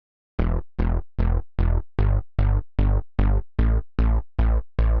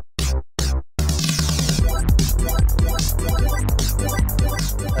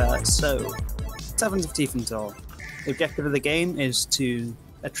Alright, so Taverns of Tiefenthal. The objective of the game is to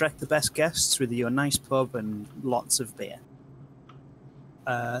attract the best guests with your nice pub and lots of beer.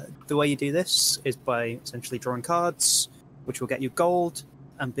 The way you do this is by essentially drawing cards, which will get you gold,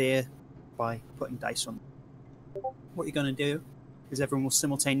 and beer by putting dice on them. What you're going to do is everyone will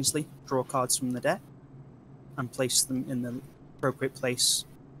simultaneously draw cards from the deck and place them in the appropriate place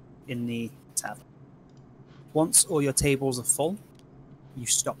in the tavern. Once all your tables are full, you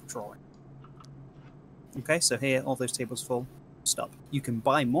stop drawing. Okay, so here, all those tables full, stop. You can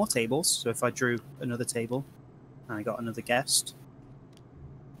buy more tables, so if I drew another table and I got another guest,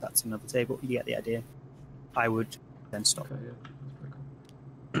 that's another table, you get the idea. I would then stop. Okay, yeah,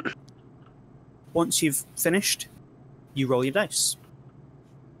 that's pretty cool. Once you've finished, you roll your dice.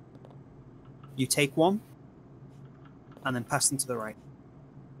 You take one, and then pass them to the right.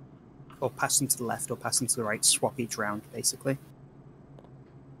 Or pass them to the left, or pass them to the right, swap each round, basically.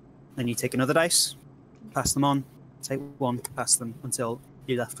 Then you take another dice, pass them on, take one, pass them, until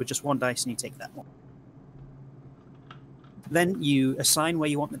you're left with just one dice, and you take that one. Then you assign where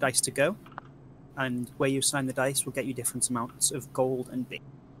you want the dice to go, and where you assign the dice will get you different amounts of gold and beer.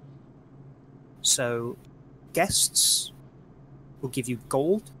 So, guests will give you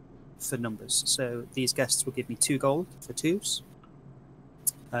gold for numbers. So these guests will give me 2 gold for 2s.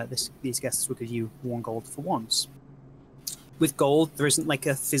 These guests will give you 1 gold for 1s. With gold, there isn't like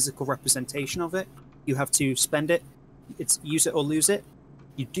a physical representation of it. You have to spend it. It's use it or lose it.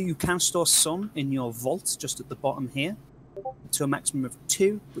 You can store some in your vault just at the bottom here to a maximum of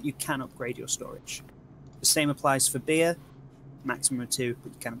 2, but you can upgrade your storage. The same applies for beer, maximum of 2,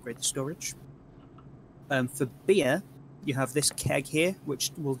 but you can upgrade the storage. For beer, you have this keg here,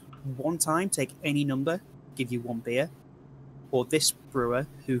 which will one time take any number, give you 1 beer. Or this brewer,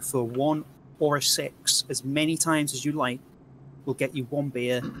 who for 1 or a 6, as many times as you like, will get you 1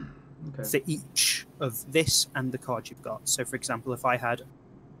 beer for each of this and the card you've got. So, for example, if I had,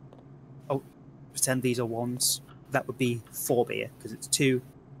 pretend these are 1s, that would be 4 beer, because it's 2,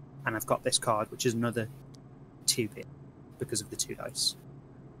 and I've got this card, which is another 2 beer, because of the 2 dice.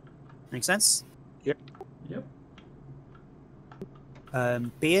 Make sense? Yep. Yep.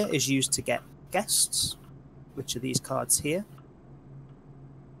 Beer is used to get guests, which are these cards here.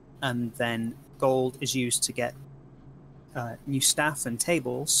 And then gold is used to get new staff and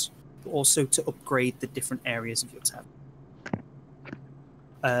tables, but also to upgrade the different areas of your tavern.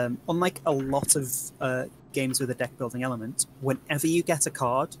 Unlike a lot of games with a deck building element, whenever you get a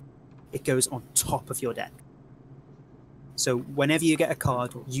card, it goes on top of your deck. So whenever you get a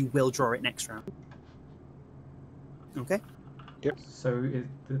card, you will draw it next round. Okay? Yep. So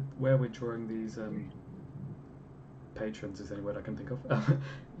where we're drawing these patrons is the only word I can think of.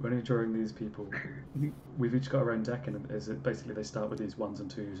 When we're drawing these people, we've each got our own deck, and is it basically they start with these 1s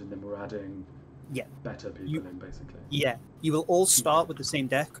and 2s, and then we're adding better people in, basically? Yeah. You will all start with the same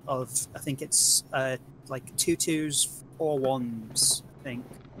deck of, I think it's like 2 2s, 4 1s, I think.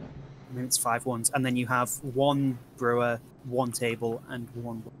 Maybe it's 5 1s, and then you have 1 brewer, 1 table, and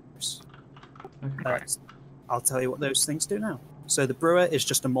 1 brewers. Okay. I'll tell you what those things do now. So the brewer is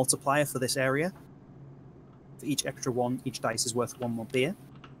just a multiplier for this area. For each extra 1, each dice is worth 1 more beer.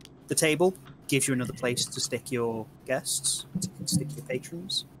 The table gives you another place to stick your guests, to stick your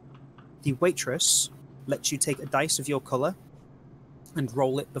patrons. The waitress lets you take a dice of your colour and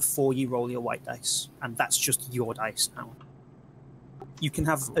roll it before you roll your white dice. And that's just your dice now. You can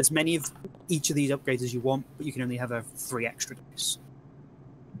have as many of each of these upgrades as you want, but you can only have 3 extra dice.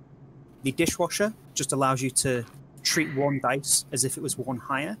 The dishwasher just allows you to treat 1 dice as if it was 1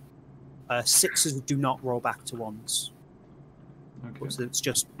 higher. 6s do not roll back to 1s. Okay. So it's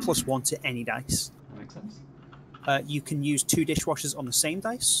just +1 to any dice. That makes sense. You can use 2 dishwashers on the same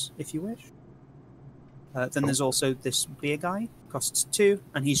dice, if you wish. Then there's also this beer guy, costs 2,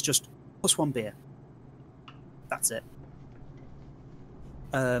 and he's just +1 beer. That's it.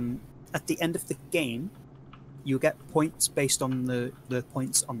 At the end of the game, you get points based on the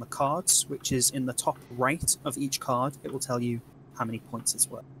points on the cards, which is in the top right of each card. It will tell you how many points it's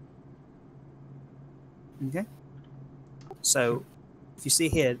worth. Okay? So, if you see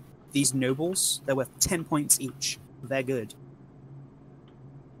here, these nobles, they're worth 10 points each. They're good.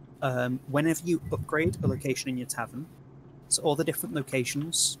 Whenever you upgrade a location in your tavern, so all the different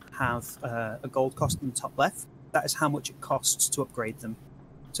locations have a gold cost in the top left. That is how much it costs to upgrade them.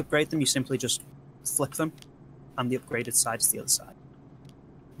 To upgrade them, you simply just flip them, and the upgraded side is the other side.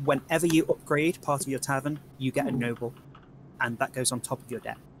 Whenever you upgrade part of your tavern, you get a noble, and that goes on top of your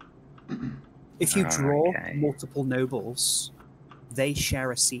deck. If you draw multiple nobles, they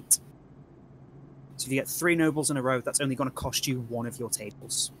share a seat. So if you get 3 nobles in a row, that's only going to cost you 1 of your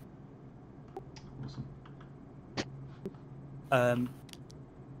tables.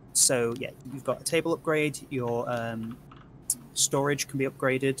 So yeah, you've got a table upgrade. Your storage can be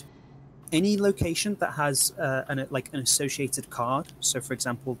upgraded. Any location that has an associated card. So, for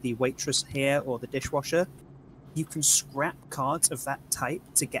example, the waitress here or the dishwasher, you can scrap cards of that type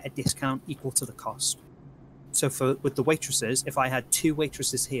to get a discount equal to the cost. So, with the waitresses, if I had 2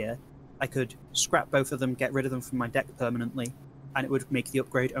 waitresses here, I could scrap both of them, get rid of them from my deck permanently, and it would make the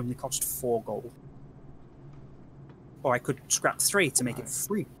upgrade only cost 4 gold. Or I could scrap 3 to make it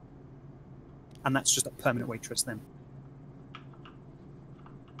free. And that's just a permanent waitress then.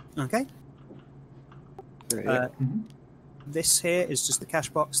 Okay. This here is just the cash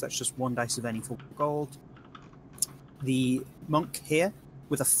box. That's just 1 dice of any full gold. The monk here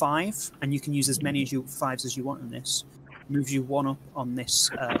with a 5, and you can use as many 5s as you want in this, moves you 1 up on this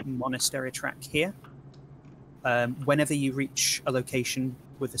monastery track here. Whenever you reach a location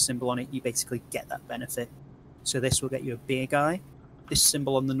with a symbol on it, you basically get that benefit. So this will get you a beer guy. This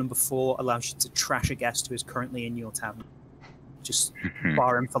symbol on the number 4 allows you to trash a guest who is currently in your tavern. Just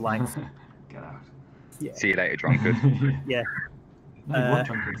bar him for life. Get out. Yeah. See you later, drunkard. Yeah. No, what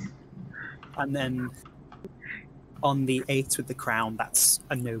drunkards? And then on the 8 with the crown, that's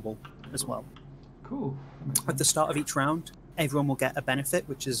a noble as well. Cool. At the start of each round, everyone will get a benefit,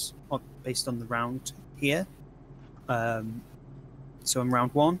 which is based on the round here. So in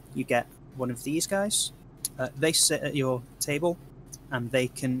round 1, you get one of these guys. They sit at your table, and they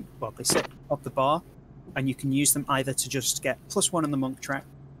sit up the bar, and you can use them either to just get +1 on the monk track,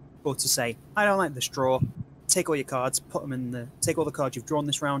 or to say, I don't like this draw, take all your cards, take all the cards you've drawn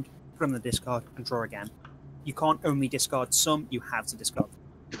this round, put them in the discard, and draw again. You can't only discard some, you have to discard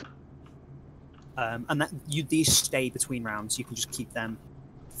them. And these stay between rounds, you can just keep them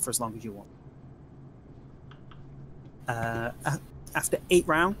for as long as you want. After 8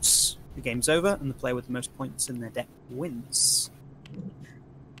 rounds, the game's over, and the player with the most points in their deck wins.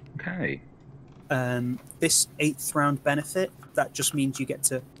 Okay. This 8th round benefit, that just means you get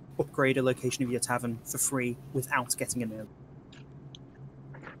to upgrade a location of your tavern for free without getting a noble.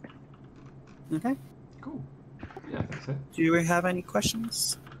 Okay. Cool. Yeah, that's it. Do we have any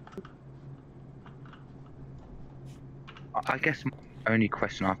questions? I guess my only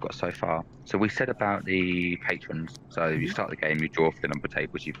question I've got so far. So we said about the patrons. So you start the game, you draw for the number of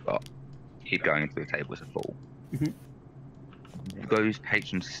tables you've got. Keep going until the tables are full. Those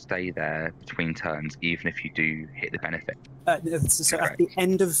patrons stay there between turns, even if you do hit the benefit. So at the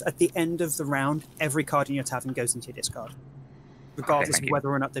end of the round, every card in your tavern goes into your discard, regardless of whether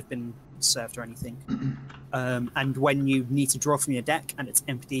or not they've been served or anything. And when you need to draw from your deck and it's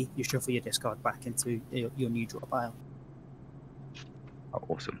empty, you shuffle your discard back into your new draw pile. Oh,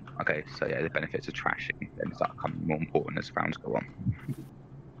 awesome. Okay, so yeah, the benefits of trashing then start becoming more important as rounds go on.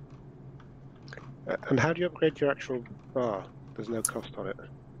 And how do you upgrade your actual bar? There's no cost on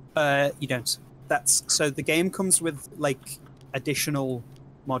it. You don't. So the game comes with additional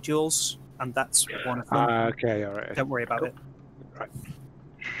modules, and that's one of them. Okay, all right. Don't worry about it. Right.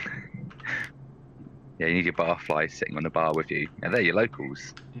 Yeah, you need your barflies sitting on the bar with you. Now, they're your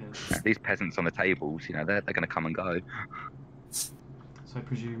locals. Yeah. These peasants on the tables, they're going to come and go. So I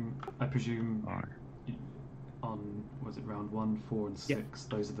presume on, was it round 1, 4, and 6,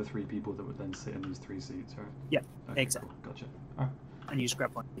 those are the 3 people that would then sit in these 3 seats, right? Yeah, okay, exactly. Cool. Gotcha. All right. And you just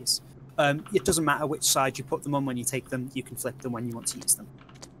grab one of these. It doesn't matter which side you put them on when you take them, you can flip them when you want to use them.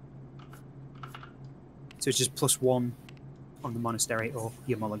 So it's just +1 on the monastery or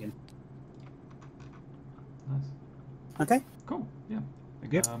your mulligan. Nice. Okay. Cool. Yeah. I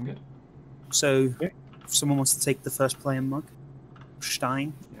think I'm good. So if someone wants to take the first player mug,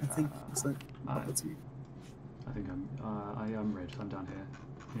 Stein, Yeah, I think is the I think I am red. I'm down here.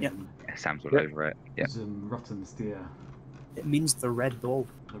 Yep. Yeah, Sam's all over it. Yeah. Zum Rottenstier. It means the red bull.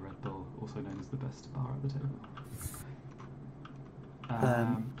 The Red Bull, also known as the best bar at the table.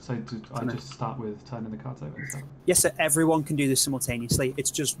 So I just start with turning the cards over? Yes, so everyone can do this simultaneously.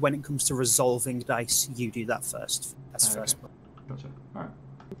 It's just when it comes to resolving dice, you do that first. That's first. Okay. Gotcha. All right.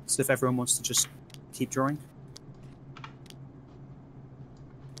 So if everyone wants to just keep drawing.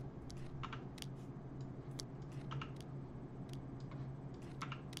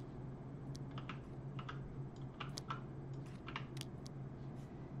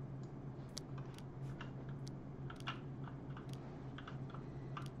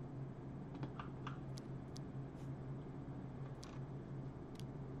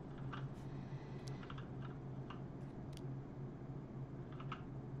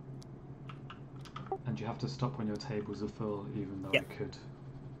 And you have to stop when your tables are full, even though I could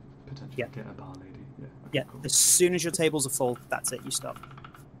potentially get a bar lady. Yeah. Okay, cool. As soon as your tables are full, that's it. You stop.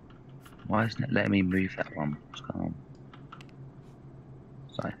 Why isn't it letting me move that one? What's going on?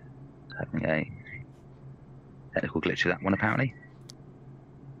 So, having a technical glitch with that one, apparently.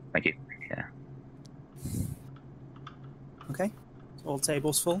 Thank you. Yeah. Okay. All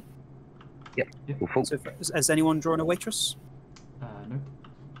tables full? Yep. All full. So has anyone drawn a waitress? Nope.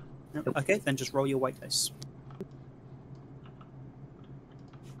 No? Okay, then just roll your white dice.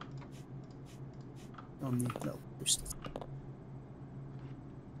 On the little booster.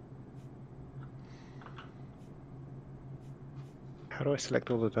 How do I select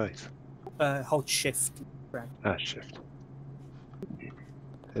all the dice? Hold shift. Right. Ah, shift. And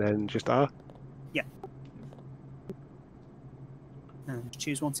then just R? Yeah. And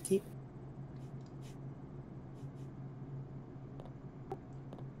choose one to keep.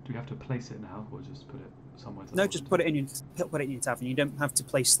 Do we have to place it now, or just put it somewhere? No, just put it in your tavern. You don't have to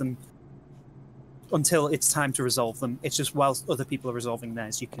place them until it's time to resolve them. It's just whilst other people are resolving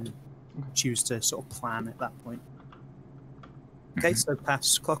theirs, you can choose to sort of plan at that point. Okay, so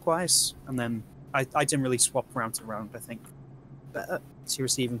pass clockwise, and then I generally swap round to round, I think. Better so you're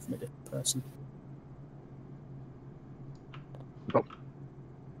receiving from a different person. Oh.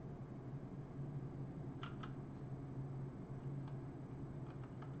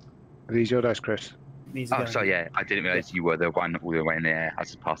 Are these your dice, Chris? Oh, sorry, yeah. I didn't realise you were the one all the way in the air. I was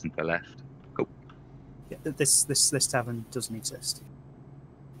just passing to the left. Cool. Yeah, this tavern doesn't exist.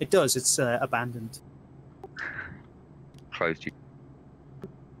 It does. It's abandoned. Closed you.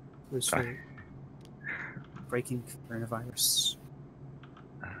 It was for breaking coronavirus.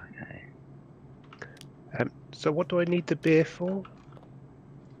 Okay. So what do I need the beer for?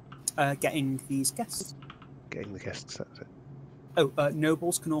 Getting these guests. Getting the guests, that's it. Oh,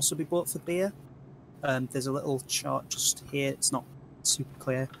 nobles can also be bought for beer. There's a little chart just here. It's not super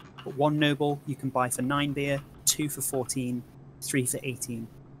clear. But 1 noble you can buy for 9 beer, 2 for 14, 3 for 18.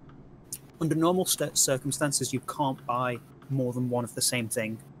 Under normal circumstances, you can't buy more than one of the same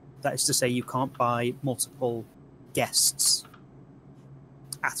thing. That is to say, you can't buy multiple guests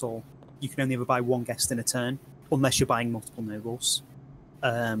at all. You can only ever buy 1 guest in a turn, unless you're buying multiple nobles.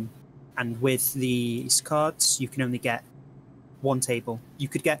 And with these cards, you can only get 1 table. You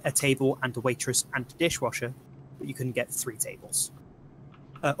could get a table and a waitress and a dishwasher, but you couldn't get 3 tables.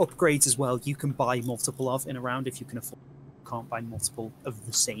 Upgrades as well, you can buy multiple of in a round if you can afford. You can't buy multiple of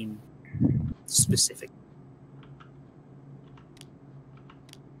the same specific.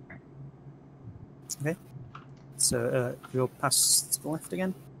 Okay, so we'll pass to the left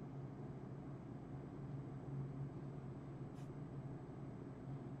again.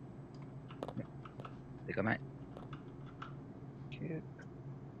 There you go, mate. Yeah.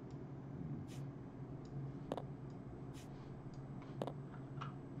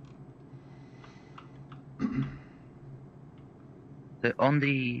 So on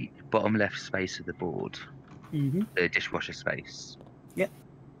the bottom left space of the board, Mm-hmm. the dishwasher space. Yep.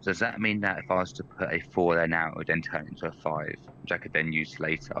 Does that mean that if I was to put a 4 there now, it would then turn into a 5, which I could then use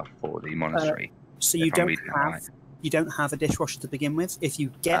later for the monastery? So you don't have a dishwasher to begin with. If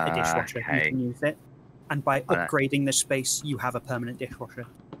you get a dishwasher, you can use it. And by upgrading this space, you have a permanent dishwasher.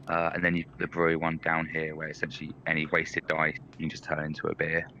 And then the brewery one down here, where essentially any wasted dice you can just turn into a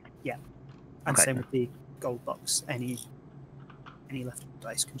beer. Yeah. And same with the gold box. Any left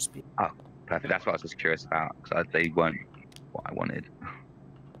dice can just be. Oh, perfect. That's what I was just curious about, because they weren't what I wanted.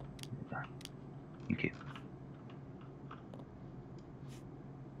 Thank you.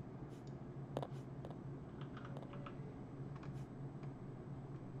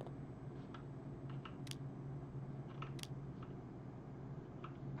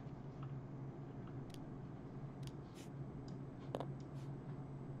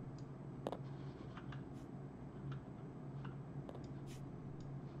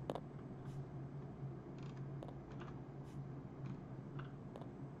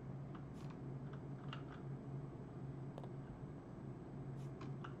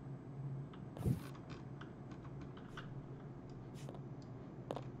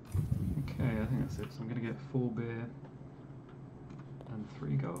 Okay, I think that's it. So I'm going to get 4 beer and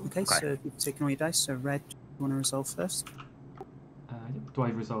 3 gold. Okay, so you've taken all your dice. So red, you want to resolve first? Yep. Do I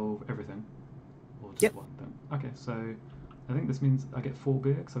resolve everything? Or just yep. one then? Okay, so I think this means I get 4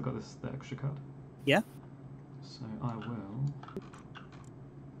 beer because I've got the extra card. Yeah. So I will...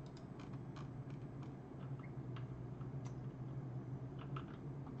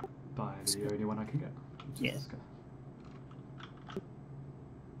 buy the only one I can get. Yeah.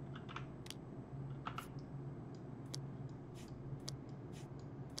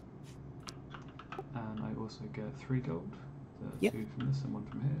 And I also get 3 gold. Yep. 2 from this and 1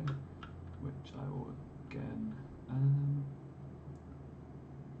 from here, which I will again.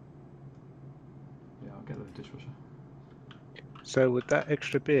 Yeah, I'll get the dishwasher. So with that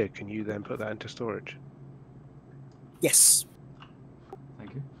extra beer, can you then put that into storage? Yes.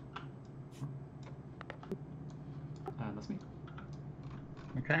 Thank you. And that's me.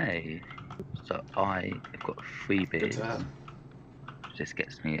 Okay. So I've got 3 Good beers. turn. Just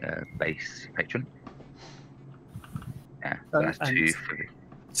gets me a base patron. Yeah, so that's and 2 for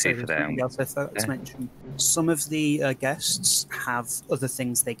so them. else I forgot to mention. Some of the guests have other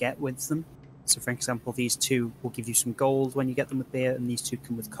things they get with them. So, for example, these 2 will give you some gold when you get them with beer, and these 2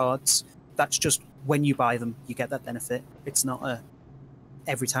 come with cards. That's just when you buy them, you get that benefit. It's not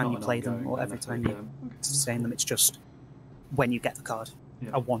every time you play them or every time you sustain them. It's just when you get the card,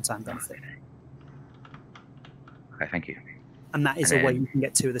 a one-time benefit. Okay, thank you. And that is a way you can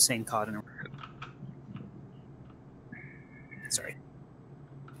get 2 of the same card in a row. Sorry.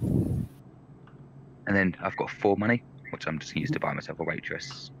 And then I've got 4 money, which I'm just going to use to buy myself a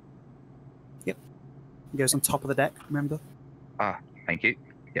waitress. Yep. It goes on top of the deck, remember? Ah, thank you.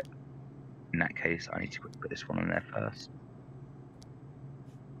 Yep. In that case, I need to put this one on there first.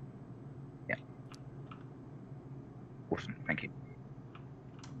 Yeah. Awesome, thank you.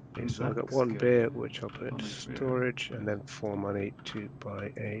 Okay, so I've got 1 beer, which I'll put into storage, and then 4 money to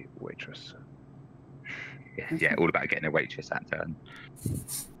buy a waitress. Yeah, all about getting a waitress that turn.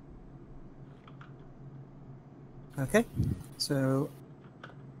 Okay, so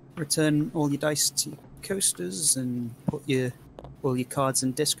return all your dice to your coasters and put all your cards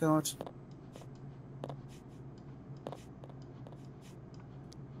in discard.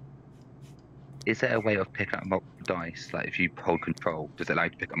 Is there a way of picking up multiple dice? Like if you hold control, does it allow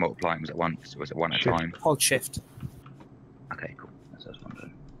you to pick up multiple items at once, or is it one at a time? Hold shift. Okay, cool. That's what I was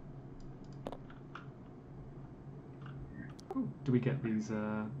wondering. Do we get these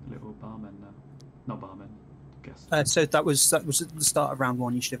little barmen now? Not barmen, guests. So that was at the start of round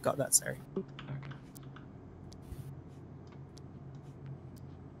 1. You should have got that, sorry. Okay.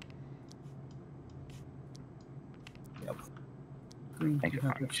 Yep. Green. Thank you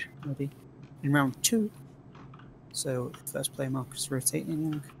very much. Ready. In round 2. So first player mark is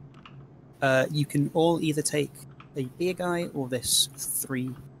rotating. You can all either take a beer guy or this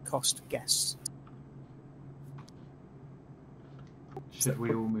 3-cost guest. Should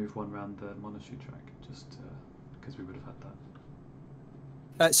we all move one round the monastery track, just because we would have had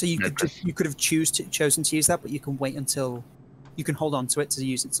that? So you could have chosen to use that, but you can wait until you can hold on to it to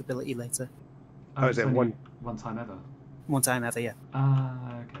use its ability later. Oh, is it one time ever? One time ever, yeah. Okay.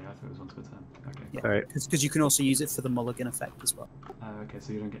 I thought it was once per turn. Okay. Yeah, because you can also use it for the mulligan effect as well. Okay,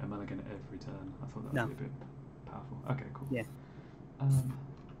 so you don't get a mulligan every turn. I thought that would be a bit powerful. Okay, cool. Yeah.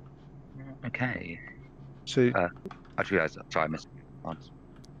 Okay. So I just realised. Sorry, I missed once.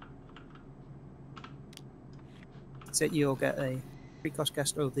 So you'll get a 3-cost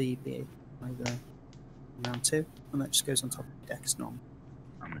guest or the beer either in round 2, and that just goes on top of the deck as normal.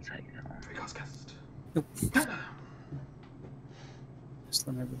 I'm going to take that. 3-cost guest. Nope. Just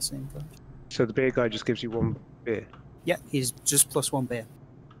them over the same card. So the beer guy just gives you 1 beer? Yeah, he's just +1 beer.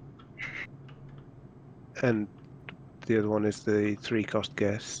 And the other one is the 3-cost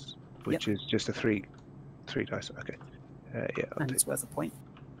guest, which is just a 3 dice. Okay. Yeah. And it's worth a point.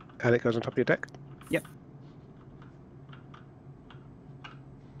 And it goes on top of your deck? Yep.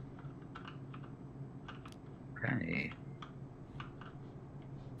 Okay.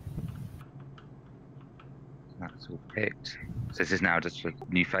 That's all picked. So this is now just a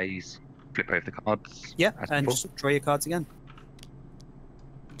new phase. Flip over the cards. Yeah, and just draw your cards again.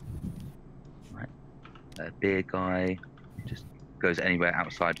 Right. Beer guy just goes anywhere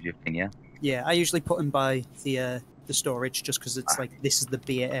outside of your thing, yeah? Yeah, I usually put him by the storage just because it's like this is the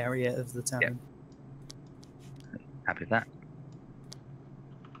beer area of the town. Yep. Happy with that.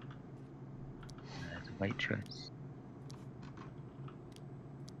 There's a waitress.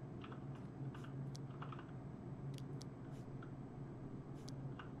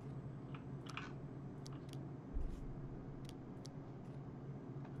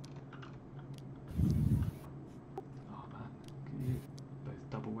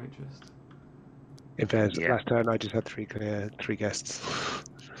 In fairness, last turn I just had 3 guests.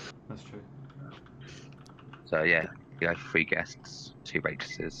 That's true. So yeah, you have 3 guests, 2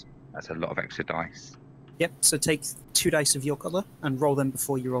 waitresses. That's a lot of extra dice. Yep, so take 2 dice of your colour and roll them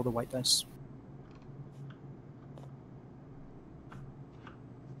before you roll the white dice.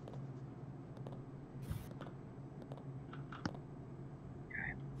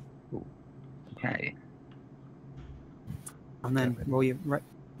 Okay. And then roll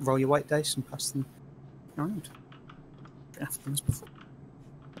your white dice and pass them around. After them as before.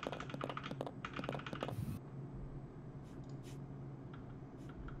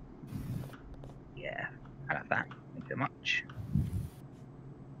 Yeah, I like that. Thank you very much.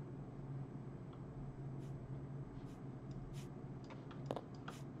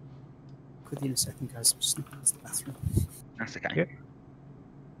 with you in a second, guys. I'm just sneaking into the bathroom. That's okay. Yep.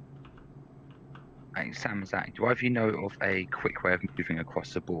 Hey, Sam, Zach, do either of you know of a quick way of moving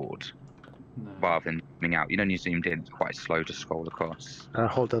across the board No. rather than zooming out? You know, when you zoomed in, it's quite slow to scroll across.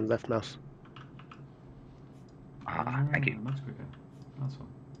 Hold down left mouse. Thank you. Much quicker. That's one.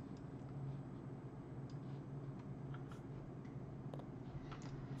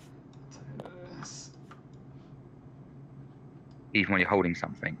 Even when you're holding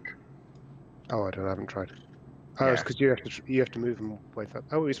something. Oh, I haven't tried. Oh, Yeah. it's because you have to move them way fast.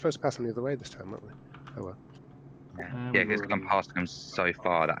 Oh, we were supposed to pass them the other way this time, weren't we? Oh well. Yeah, because I'm passing them so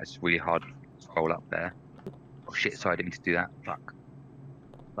far that it's really hard to scroll up there. Oh shit, sorry, I didn't mean to do that. Fuck.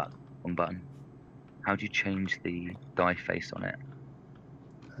 Wrong button. How do you change the die face on it?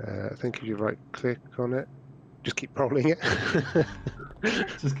 I think if you right click on it, just keep rolling it.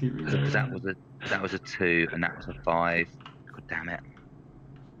 Just keep reading. Because that was a 2 and that was a 5. God damn it.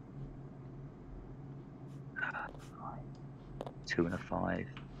 2 and a 5.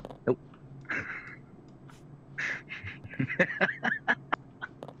 Nope.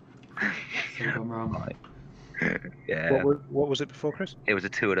 So I'm wrong. Right. Yeah. What was it before, Chris? It was a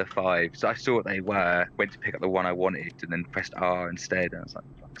 2 and a 5. So I saw what they were, went to pick up the one I wanted, and then pressed R instead. And I was like,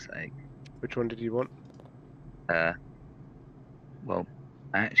 fuck's sake. Which one did you want? Well,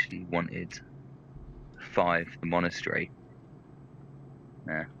 I actually wanted 5, the monastery.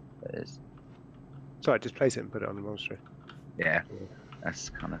 Yeah, there it is. Sorry, just place it and put it on the monastery. Yeah, that's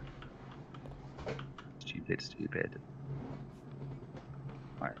kind of stupid.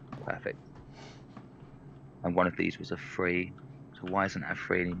 Right, perfect. And one of these was a 3. So why isn't that a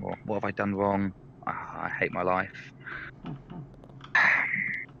 3 anymore? What have I done wrong? I hate my life.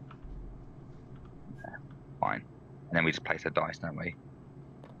 Fine. And then we just place a dice, don't we?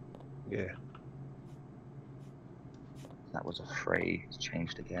 Yeah. That was a 3. It's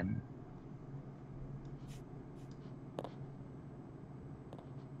changed again.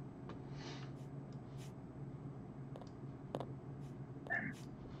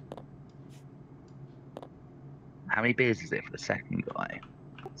 How many beers is it for the second guy?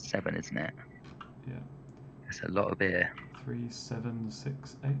 7, isn't it? Yeah. It's a lot of beer. 3, 7,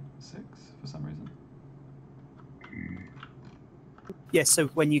 6, 8, 6 for some reason. Yeah, so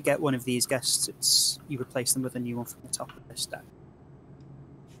when you get one of these guests, you replace them with a new one from the top of the stack.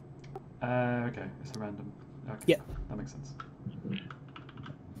 Okay, it's a random. Okay, yeah, that makes sense.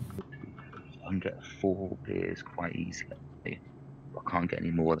 I can get 4 beers quite easily. I can't get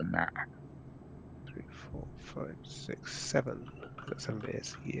any more than that. 3, 4, 5, 6, 7. I got 7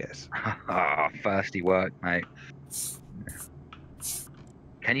 beers. Yes. Thirsty work, mate.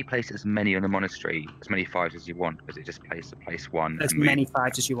 Can you place as many on the monastery, as many 5s as you want? Because it just plays to place 1. As many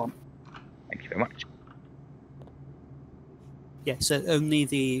 5s as you want. Thank you very much. Yeah, so only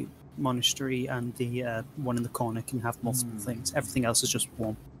the monastery and the one in the corner can have multiple things. Everything else is just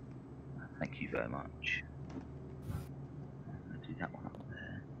 1. Thank you very much. I'm going to do that one up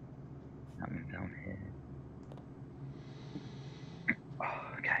there. That one down here. Oh,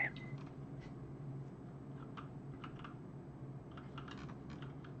 okay.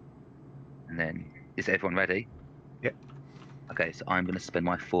 And then, is everyone ready? Yep. Okay, so I'm going to spend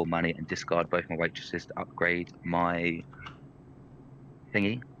my 4 money and discard both my waitresses to upgrade my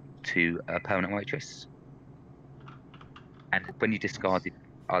thingy to a permanent waitress. And when you discard it,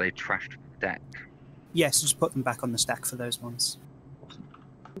 are they trashed from the deck? Yes, just put them back on the stack for those ones. Awesome.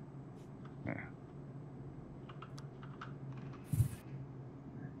 Yeah.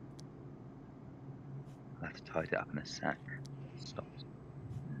 I'll have to tidy it up in a sec. Stop.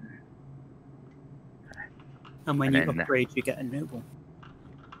 And when you upgrade, you get a noble.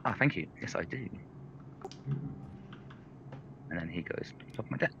 Ah, thank you. Yes, I do. And then he goes to the top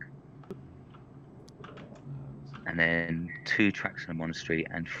of my deck. And then 2 tracks in a monastery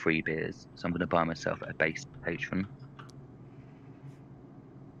and 3 beers. So I'm going to buy myself a base patron.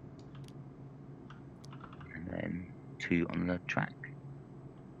 And then 2 on the track.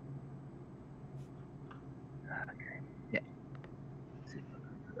 Okay, yeah. Let's see if I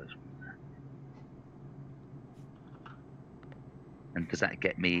can put those from there. And does that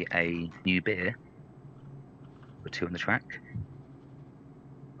get me a new beer? For 2 on the track?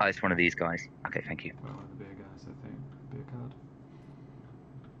 Oh, it's one of these guys. Okay, thank you. Well, one of the beer guys, I think. Beer card.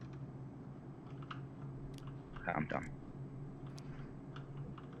 Okay, I'm done.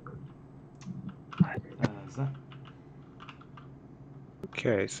 Zach?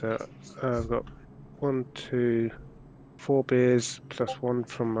 Okay, so I've got 1, 2, 4 beers plus 1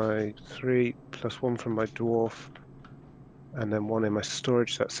 from my 3 plus 1 from my dwarf, and then 1 in my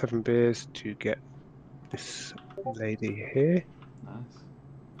storage. So that's 7 beers to get this lady here. Nice.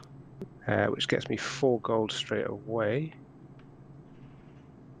 which gets me 4 gold straight away.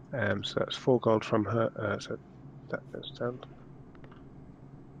 So that's 4 gold from her. So that goes down.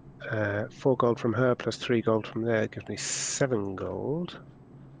 4 gold from her plus 3 gold from there gives me 7 gold.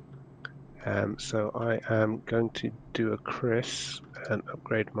 So I am going to do a Chris and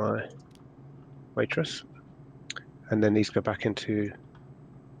upgrade my waitress, and then these go back into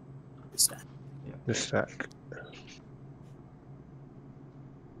the stack.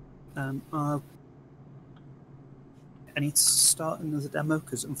 I need to start another demo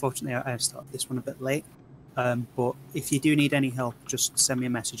because unfortunately I started this one a bit late. But if you do need any help, just send me a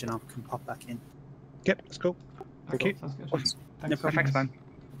message and I can pop back in. Yep, that's cool. Thank you. Sounds good. Awesome. Thanks. No problem. Thanks, man.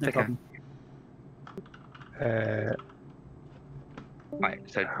 No problem. Right,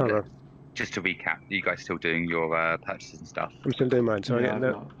 so just to recap, you guys still doing your purchases and stuff? I'm still doing mine, so yeah, I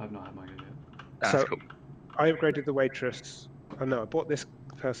get I've not had mine yet. That's so cool. I upgraded the waitress. Oh no, I bought this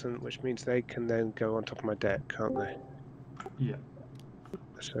person, which means they can then go on top of my deck, can't they? Yeah.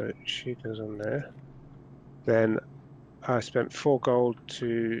 So she goes on there. Then I spent 4 gold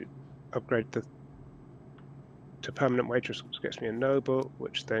to upgrade to permanent waitress, which gets me a noble,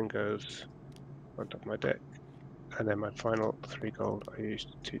 which then goes on top of my deck. And then my final 3 gold I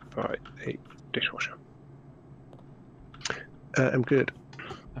used to buy a dishwasher. I'm good.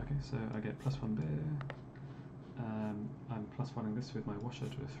 Okay, so I get +1 beer. I'm +1ing this with my washer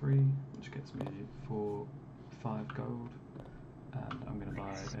to a 3, which gets me 5 gold. And I'm going to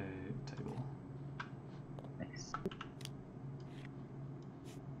buy a table. Nice.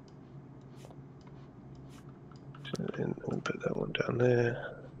 So then I'll put that one down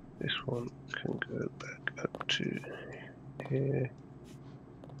there. This one can go back up to here.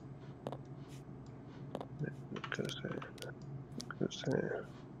 That goes there. That goes there.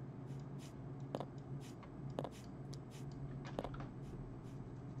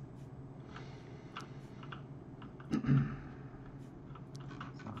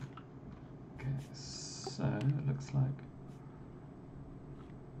 Okay, so it looks like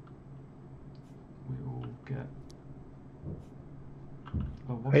we all get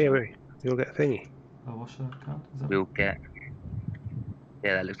a washer. Hey, wait, you'll get a thingy. A washer card, is that We'll get.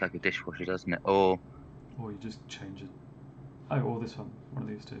 Yeah, that looks like a dishwasher, doesn't it? Or Or you just change it. Oh, or this one of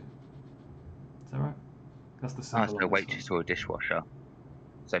these two. Is that right? That's the symbol so on a this waitress or a dishwasher.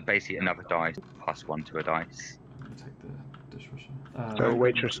 So basically another dice +1 to a dice. I'm going to take the dishwasher. So a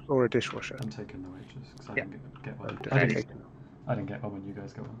waitress or a dishwasher. I'm taking the waitress because I Yeah. didn't get one. I'm I definitely didn't, taking. I didn't get one when you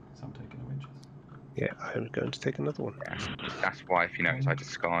guys got one, so I'm taking a waitress. Yeah, I'm going to take another one. That's why, if you notice, I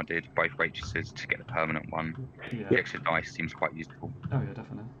discarded both waitresses to get the permanent one. Yeah. The extra dice seems quite useful. Oh yeah,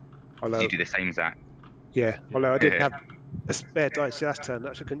 definitely. Although, You do the same, Zach. yeah, although I did have a spare dice last turn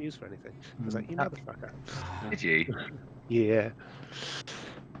that I couldn't use for anything. I was like, you motherfucker. Did you? Yeah.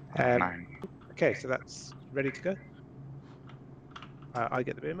 Man. Okay, so that's ready to go. I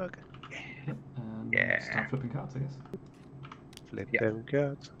get the beer mug. Yep. And Yeah. start flipping cards, I guess. Flip Yeah. them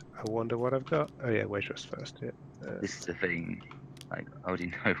cards. I wonder what I've got. Oh yeah, waitress first. Yeah. This is the thing. Like, I already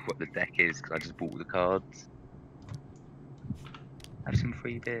know what the deck is because I just bought all the cards. Have some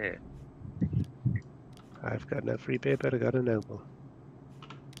free beer. I've got no free beer, but I got a noble.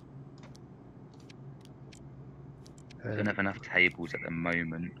 I don't have enough tables at the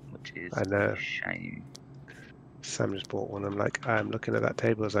moment, which is I know. a shame. Sam just bought one. I'm like, I'm looking at that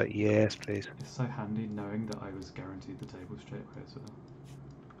table. I was like, yes, please. It's so handy knowing that I was guaranteed the table straight away as well.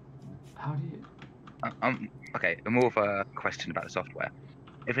 How do you? Okay, more of a question about the software.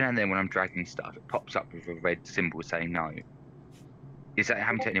 Every now and then when I'm dragging stuff, it pops up with a red symbol saying no. Is that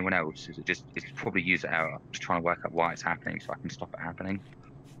happening to anyone else? Is it just, it's probably user error? I'm just trying to work out why it's happening so I can stop it happening.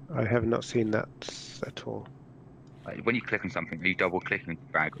 I have not seen that at all. Like, when you click on something, are you double clicking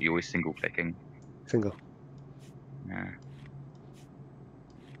drag or are you always single clicking? Single. Yeah.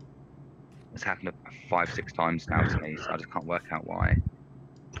 It's happened 5-6 times now to me, so I just can't work out why.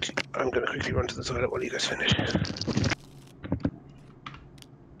 I'm going to quickly run to the toilet while you guys finish.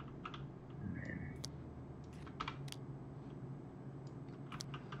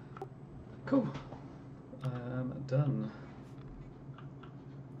 Cool. Done.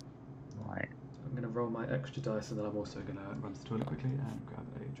 Right. I'm going to roll my extra dice and then I'm also going to run to the toilet quickly and grab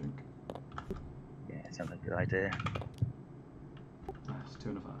a drink. Yeah, sounds like a good idea. Nice, 2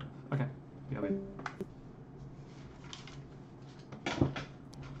 and a 5. Okay, yeah, wait.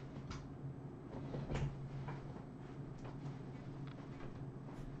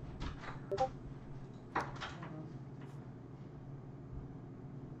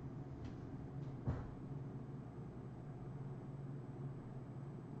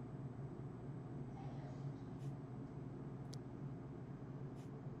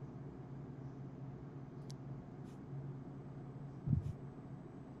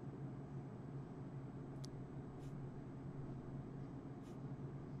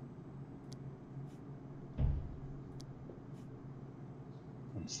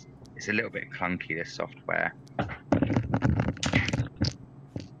 It's a little bit clunky, this software.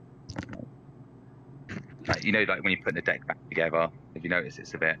 Like, you know, like when you put the deck back together, if you notice,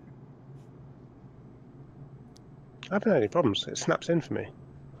 it's a bit. I haven't had any problems. It snaps in for me.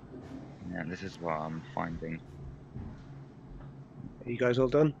 Yeah, this is what I'm finding. Are you guys all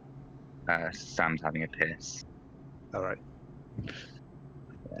done? Sam's having a piss. All right. Yeah,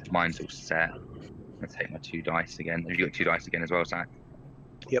 mine's all set. I'm gonna take my 2 dice again. Have you got 2 dice again as well, Sam?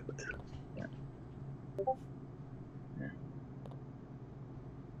 Yep. Yeah.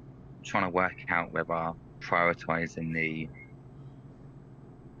 Trying to work out whether prioritising the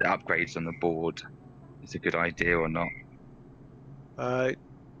upgrades on the board is a good idea or not.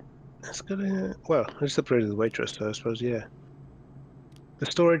 That's good. Well, I just upgraded the waitress, so I suppose, yeah. The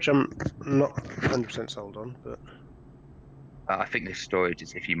storage, I'm not 100% sold on, but I think the storage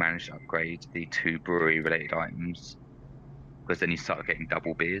is if you manage to upgrade the 2 brewery-related items, because then you start getting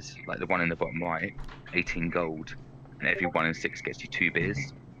double beers. Like the one in the bottom right, 18 gold, and every 1 in 6 gets you 2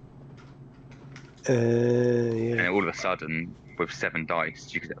 beers. yeah. And all of a sudden, with 7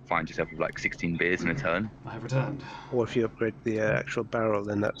 dice, you could find yourself with like 16 beers in a turn. I have returned. Or if you upgrade the actual barrel,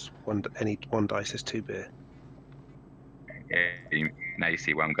 then that's any 1 dice is 2 beer. Yeah, now you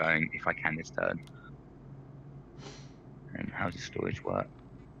see where I'm going. If I can this turn. And how does storage work?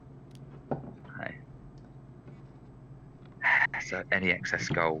 Okay. So any excess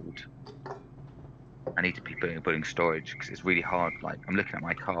gold, I need to be putting storage because it's really hard. Like I'm looking at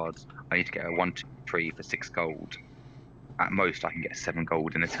my cards. I need to get a 1, 2, 3 for 6 gold. At most, I can get 7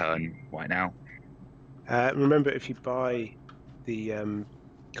 gold in a turn right now. Remember, if you buy the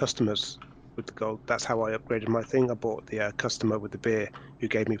customers with the gold, that's how I upgraded my thing. I bought the customer with the beer who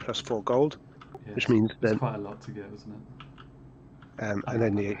gave me +4 gold, Yeah, which means it's then quite a lot to get, isn't it? and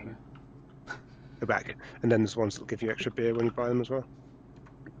then go back, and then there's ones that'll give you extra beer when you buy them as well.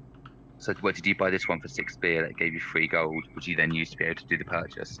 So, what did you buy this one for 6 beer that gave you 3 gold, which you then used to be able to do the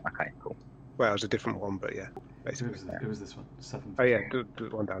purchase? Okay, cool. Well, it was a different one, but yeah, basically. It was this one, 7. Oh yeah, the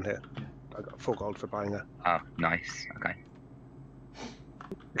one down here. Yeah. I got 4 gold for buying that. Oh, nice. Okay.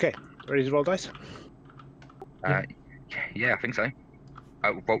 Okay, ready to roll dice? Yeah, I think so.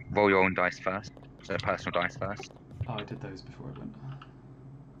 Roll your own dice first. So personal dice first. Oh, I did those before I went.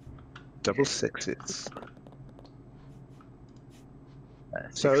 Double 6s. 6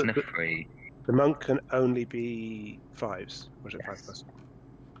 So and a 3. The monk can only be 5s. Was it 5 Yes. plus?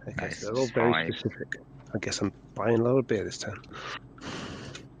 Okay, Yes, so they're all it's very 5. specific. I guess I'm buying lower beer this time.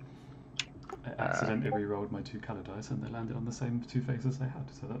 I accidentally re-rolled my 2 colour dice and they landed on the same 2 faces I had,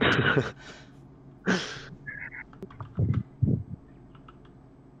 so that was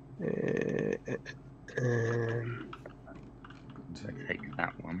Take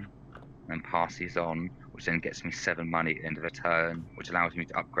that one and pass these on, which then gets me 7 money at the end of the turn, which allows me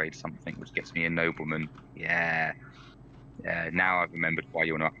to upgrade something, which gets me a nobleman. Yeah. Yeah, now I've remembered why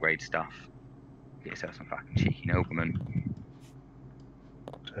you want to upgrade stuff. Get yourself some fucking cheeky nobleman.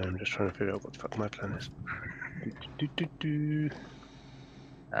 So I'm just trying to figure out what the fuck my plan is.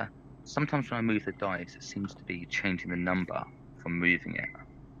 Sometimes when I move the dice, it seems to be changing the number from moving it.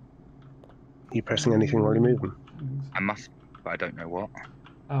 Are you pressing anything while you move them? I must, but I don't know what.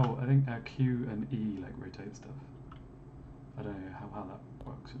 Oh, I think Q and E like rotate stuff. I don't know how that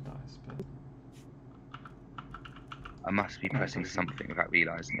works with dice, but I must be pressing something without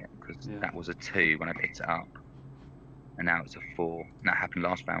realising it, because Yeah. that was a 2 when I picked it up. And now it's a 4. And that happened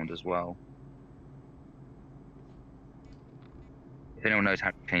last round as well. If anyone knows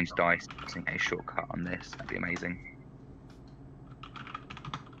how to change dice, using a shortcut on this, that'd be amazing.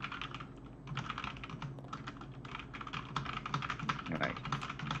 Right.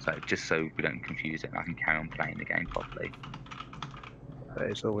 So just so we don't confuse it, I can carry on playing the game properly.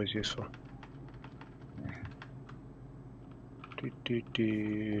 That is always useful. Yeah.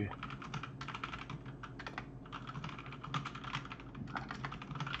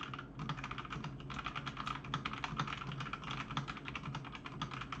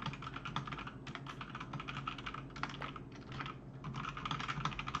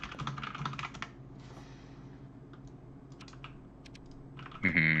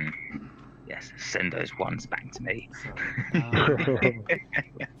 Yes, send those ones back to me.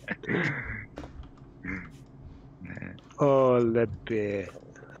 Oh, le beer.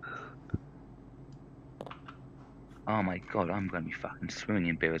 Oh my god, I'm going to be fucking swimming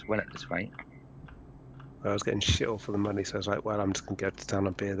in beer as well at this rate. I was getting shit all for the money, so I was like, well, I'm just going to go to town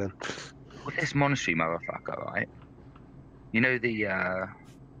on beer then. Well, this monastery motherfucker, right? You know the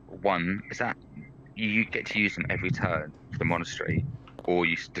one, is that you get to use them every turn for the monastery, or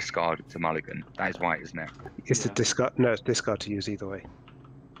you discard it to mulligan. That is right, isn't it? It's the discard. No, it's discard to use either way.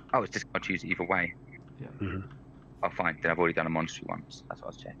 Oh, it's just I'll choose it either way. Yeah. Mhm. Oh, fine. Then I've already done a monastery once. That's what I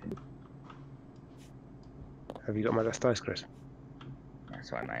was checking. Have you got my last dice, Chris? Yeah,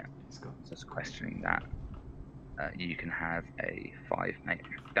 sorry, mate. He's got. Just questioning that. You can have a 5, mate.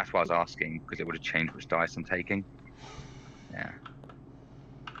 That's why I was asking, because it would have changed which dice I'm taking. Yeah.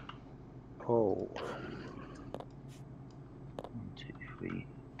 Oh. 1, 2, 3.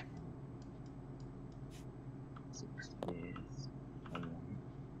 6 spears. 1.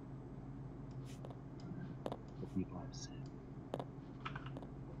 4, 5, 6.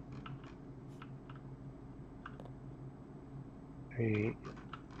 Three,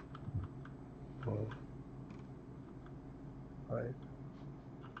 4, 5,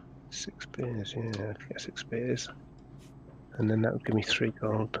 6 beers. Yeah, I can get 6 beers, and then that would give me 3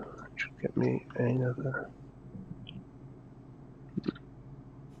 gold, which would get me another.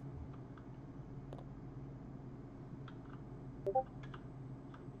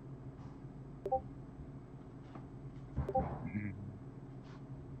 Mm.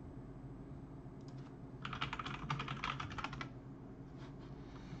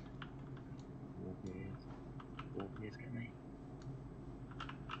 Four beers get me.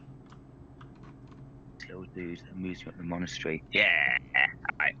 Skill dude that moves me up the monastery. Yeah!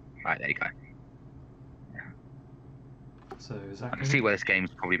 Right, there you go. So Zach. I can see where this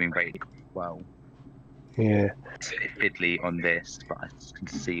game's probably been rated well. Yeah. It's a bit fiddly on this, but I can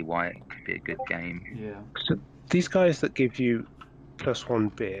see why it could be a good game. Yeah. So these guys that give you +1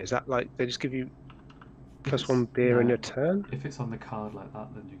 beer, is that like they just give you +1 beer in no, your turn? If it's on the card like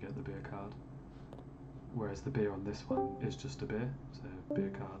that, then you get the beer card. Whereas the beer on this one is just a beer, so beer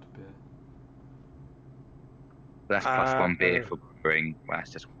card, beer. But that's +1 beer for bring. Well,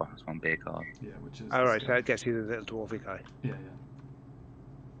 that's just +1 beer card. Yeah, which is. All right, so that gets you the little dwarfy guy. Yeah,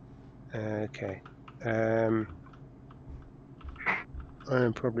 Okay.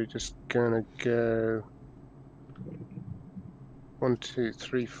 I'm probably just gonna go 1, 2,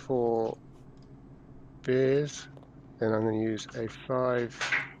 3, 4 beers. Then I'm going to use a 5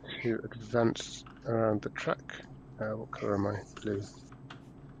 to advance around the track. What colour am I? Blue.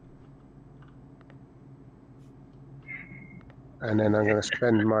 And then I'm going to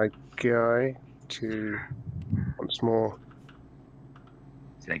spend my guy to once more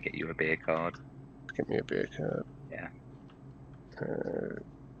So they get you a beer card. get me a beer card. Yeah.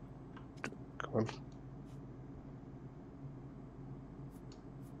 Come on.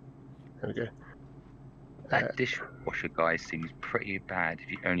 There we go. That dishwasher guy seems pretty bad if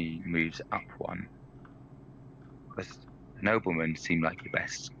he only moves up 1. Because noblemen seem like the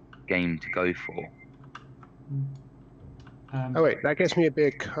best game to go for. Oh wait, that gets me a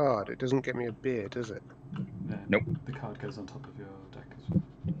beer card. It doesn't get me a beer, does it? yeah. Nope. The card goes on top of your deck as well.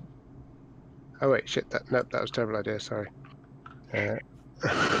 Oh wait, shit. Nope, that was a terrible idea. Sorry.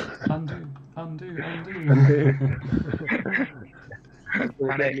 Undo. Undo. That's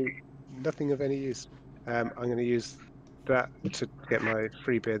gonna get me nothing of any use. I'm going to use that to get my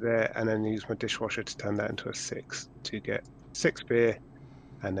free beer there, and then use my dishwasher to turn that into a 6 to get 6 beer,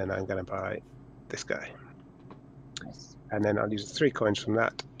 and then I'm going to buy this guy. And then I'll use 3 coins from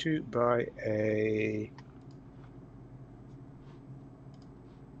that to buy a.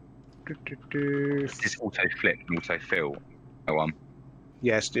 Is this auto flip and auto fill?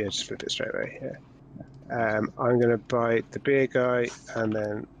 Yes, yeah, just flip it straight away. Yeah. I'm going to buy the beer guy and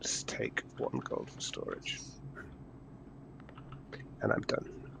then take 1 gold for storage. And I'm done.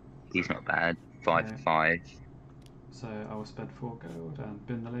 He's not bad. 5 for 5. So I will spend 4 gold and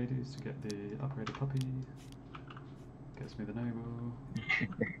bin the ladies to get the upgraded puppy. Gets me the noble.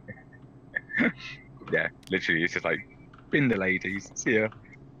 Yeah, literally, it's just like, bin the ladies. See ya.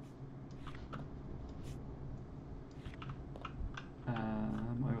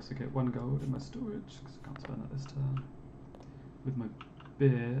 I also get 1 gold in my storage because I can't spend that this turn. With my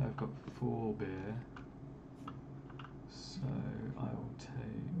beer, I've got 4 beer. So I will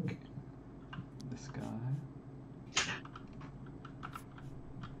take this guy,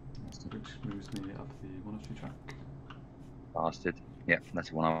 which moves me up the monastery track. Bastard. Yep, that's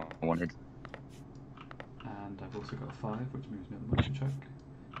the one I wanted. And I've also got a 5, which moves me up the monastery track,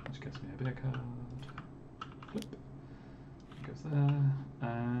 which gets me a beer card. Flip. Goes there.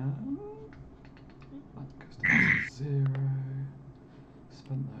 And that goes down to 0.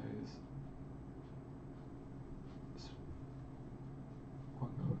 Spend those.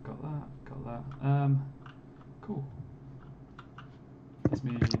 Got that. Cool. That's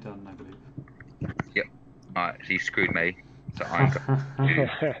me done, I believe. Yep. Alright, so you screwed me. So I'm going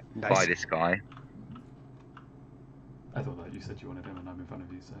to buy this guy. I thought that you said you wanted him and I'm in front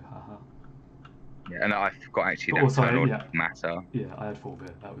of you, so haha. Yeah, and I forgot actually But that also, turn order yeah. matter. Yeah, I had 4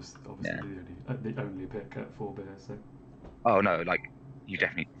 beer. That was obviously the only pick at 4 beer. So. Oh no, like you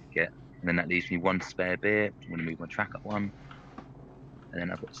definitely get, and then that leaves me 1 spare beer. I'm going to move my track up 1, and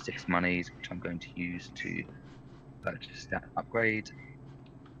then I've got 6 monies, which I'm going to use to purchase that upgrade,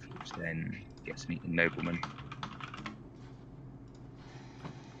 which then gets me a nobleman.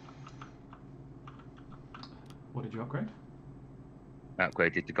 What did you upgrade? I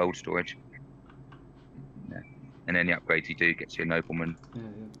upgraded the gold storage. Yeah. And any upgrades you do gets you a nobleman. Yeah.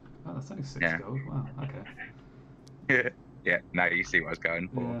 Oh, that's only 6 gold. Wow. Okay. Yeah. Now you see what I was going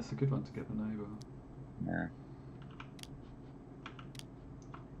for. Yeah, it's a good one to get the noble. Yeah.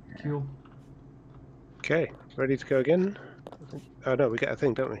 Cool. Okay, ready to go again? Oh no, we get a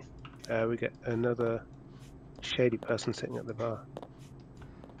thing, don't we? We get another shady person sitting at the bar.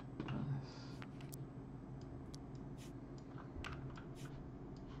 Nice.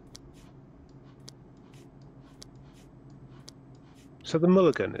 So the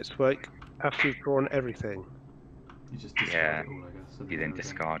mulligan, it's like after you've drawn everything. You just discard it all, I guess. You then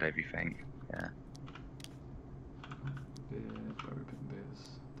discard everything. Yeah. Beer, where are we putting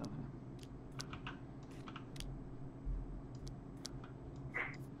beers? Down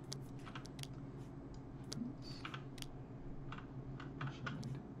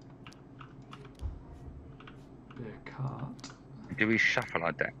here. Beer cart. Do we shuffle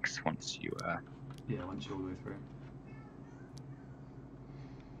our decks once you Yeah, once you're all the way through.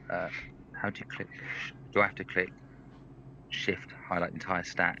 how do you click? Do I have to click Shift, highlight entire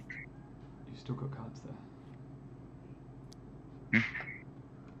stack? You've still got cards there.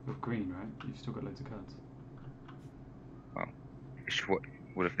 You're green, right? You've still got loads of cards.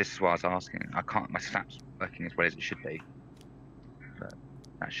 Well, if this is what I was asking, I can't. My stats working as well as it should be, but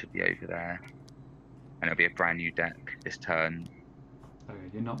that should be over there, and it'll be a brand new deck this turn. Okay,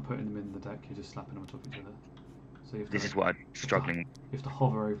 you're not putting them in the deck. You're just slapping them on top of each other. So you have to, This is what I'm struggling. You have to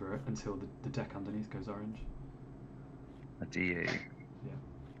hover over it until the deck underneath goes orange. Do you? Yeah.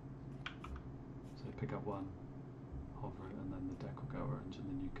 So you pick up one, hover it, and then the deck will go orange, and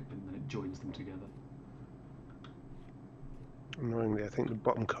then it joins them together. Annoyingly, I think the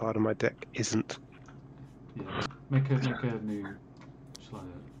bottom card of my deck isn't. Yeah. Make a new. Shall I do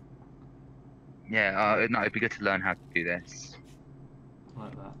it? Yeah. No, it'd be good to learn how to do this.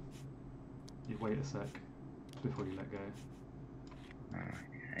 Like that. You wait a sec before you let go.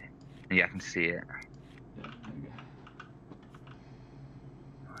 Okay. Yeah, I can see it. Yeah. There you go.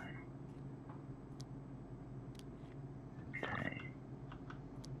 Okay.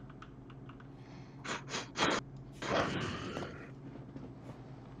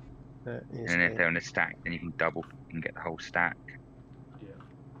 And then if they're in a stack, then you can double and get the whole stack.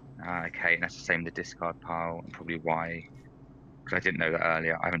 Yeah. Okay, and that's the same with the discard pile, and probably why, because I didn't know that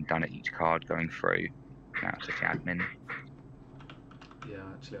earlier. I haven't done it each card going through. Now it's just admin. Yeah,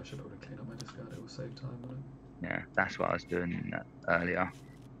 actually, I should probably clean up my discard. It will save time, won't it? Yeah, that's what I was doing earlier.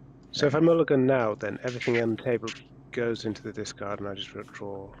 So if I mulligan now, then everything on the table goes into the discard, and I just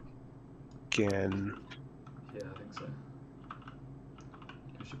withdraw again. Yeah, I think so.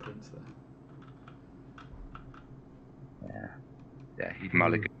 Gives you points there. Yeah, you can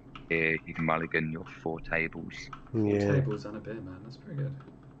mulligan here, you can mulligan your 4 tables. 4 Yeah, tables and a beer, man. That's pretty good.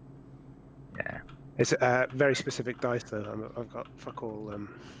 Yeah. it's very specific dice though. I've got fuck all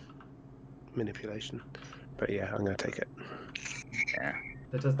manipulation, but yeah, I'm going to take it. Yeah.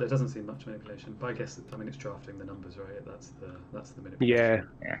 There doesn't seem much manipulation, but I guess it's drafting the numbers, right? That's the manipulation.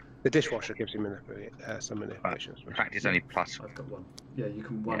 Yeah. The dishwasher gives you some manipulation. In fact, it's only plus. I've got 1. Yeah, you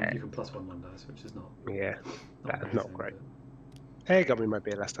can plus one dice, which is not. Yeah, that's amazing, not great. but- Hey, got me my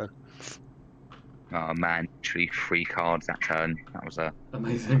beer last time. Oh man, literally 3 cards that turn. That was a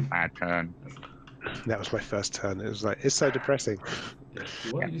Amazing. bad turn. That was my first turn. It was like, it's so depressing. Yeah.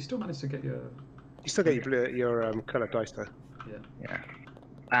 Well, you still managed to get your. You still get your coloured dice though. Yeah.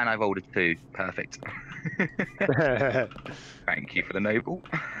 And I rolled a 2. Perfect. Thank you for the noble.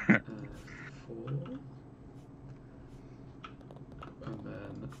 4. And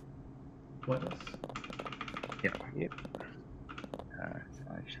then. White dice. Yep.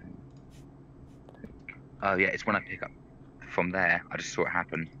 Oh yeah, it's when I pick up from there. I just saw it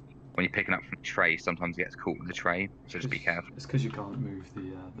happen. When you're picking up from the tray, sometimes it gets caught in the tray, so just be careful. It's because you can't move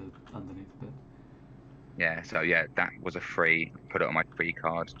the underneath bit. Yeah, so yeah, that was a 3. Put it on my 3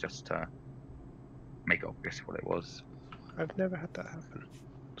 card just to make it obvious what it was. I've never had that happen.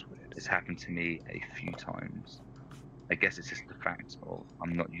 It's weird. It's happened to me a few times. I guess it's just the fact of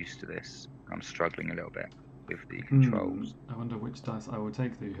I'm not used to this. I'm struggling a little bit with the controls. I wonder which dice I will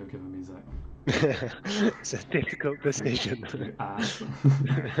take that you have given me, Zach. It's a difficult decision. You ass.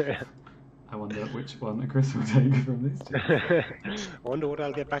 I wonder which one Chris will take from these two. I wonder what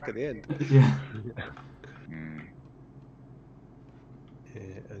I'll get back at the end. Yeah. Yeah,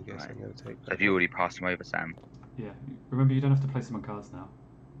 I guess Right. I'm going to take So that. have you already passed them over, Sam? Yeah. Remember, you don't have to place them on cards now.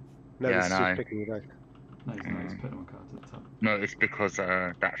 No, Yeah, this is I just know. picking the dice. No, he's putting them on cards at the top. No, it's because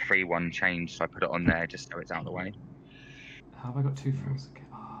that free one changed, so I put it on there just so it's out of the way. How have I got 2 4s again?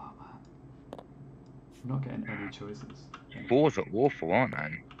 Oh, man. I'm not getting any choices. 4s are awful, aren't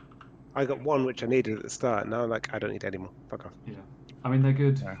they? I got one which I needed at the start. Now I'm like, I don't need any more. Fuck off. Yeah. I mean, they're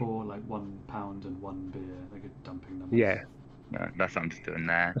good Yeah. for like £1 and 1 beer. They're good dumping numbers. Yeah. No, that's what I'm just doing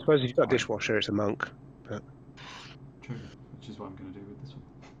there. I suppose if you've got a Fine. dishwasher, it's a monk. But... True. Which is what I'm going to do with this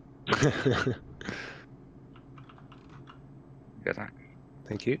one. Get that?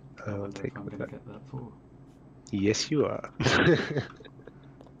 Thank you. I I'll wonder take if I'm with going to that. get that for. Yes, you are.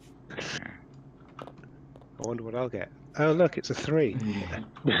 I wonder what I'll get. Oh, look, it's a 3. Yeah.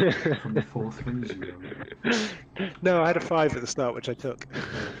 From the 4 threes you rolled. No, I had a 5 at the start, which I took.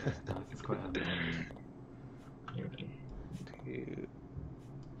 It's quite handy. 2,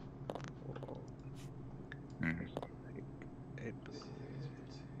 4, Mm. 8.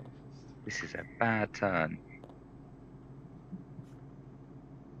 This is a bad turn.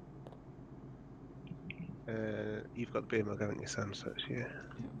 You've got the beer mug, haven't you, Sam? So it's, yeah.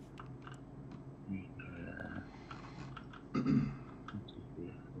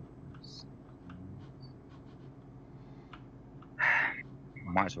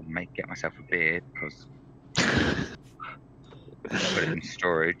 Might as well get myself a beer because put it in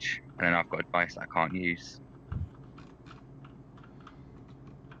storage, and then I've got advice that I can't use.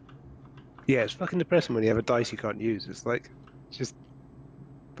 Yeah, it's fucking depressing when you have a dice you can't use. It's like, just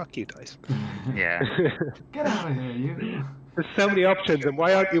fuck you, dice. Yeah. Get out of here, you! There's so many options, and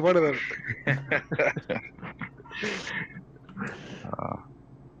why aren't you one of them?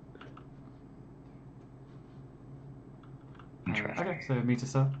 Interesting. Okay, so me to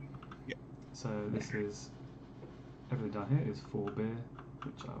start. Yeah. So this is everything down here is 4 beer,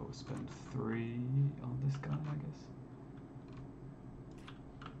 which I will spend 3 on this guy, I guess.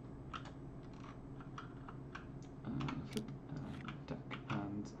 Flip and deck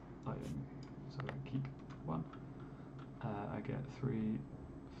and item. So I keep 1. I get 3,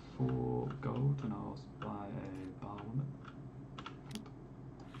 4 gold, and I'll buy a bar woman.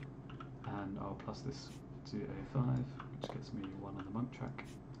 And I'll plus this to a 5, which gets me 1 on the monk track.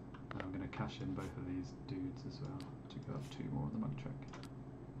 And I'm going to cash in both of these dudes as well to go up 2 more on the monk track,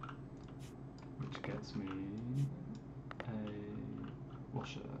 which gets me a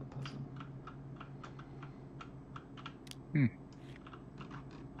washer person.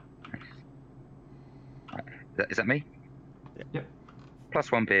 Is that me? Yep.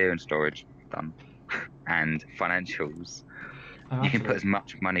 Plus 1 beer and storage. Done. And financials. Oh, You can put actually, as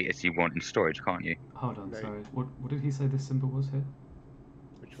much money as you want in storage, can't you? hold on, No. sorry. What did he say this symbol was here?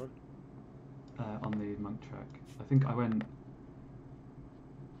 Which one? On the monk track. I think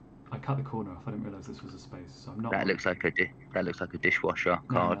I cut the corner off. I didn't realise this was a space, so I'm not. That looks like a dishwasher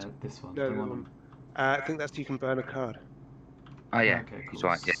No, card. no, this one. No, the the one. one. I think that's you can burn a card. Oh yeah, Okay, cool. he's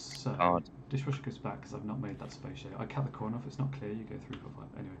right. Yeah, So card. dishwasher goes back because I've not made that space yet. I cut the corner off. It's not clear. You go 3, 4, 5.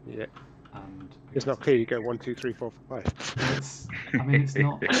 Anyway. Yeah. And It's not clear. You go 1, 2, 3, 4, 5. It's. I mean, it's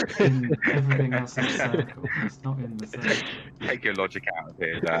not in everything else in the circle. It's not in the circle. Take your logic out of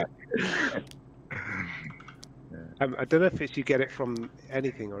here. That. I don't know if it's you get it from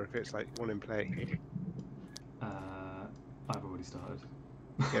anything or if it's like one in play. I've already started.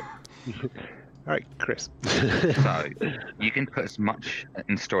 Yep. All right, Chris. So you can put as much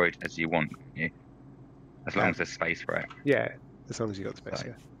in storage as you want, can you? As long as there's space for it. Yeah, as long as you got space. So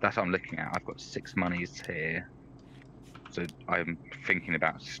Yeah. that's what I'm looking at. I've got 6 monies here, so I'm thinking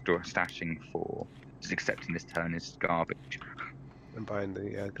about stashing 4. Just accepting this turn is garbage. And buying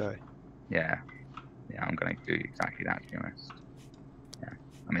the guy. Yeah, I'm going to do exactly that, to be honest. Yeah,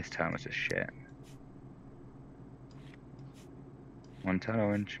 and this turn was just shit. 1 turn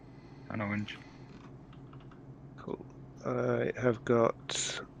orange. Turn orange. Cool. I have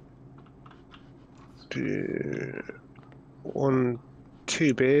got 2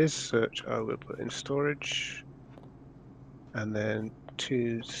 beers, which I will put in storage, and then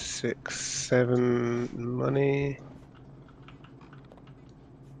 2, 6, 7 money.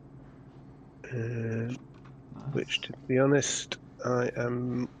 Nice. Which, to be honest, I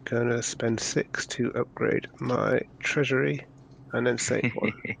am going to spend 6 to upgrade my treasury, and then save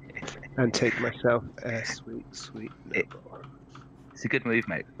 1, and take myself a sweet noble. It's a good move,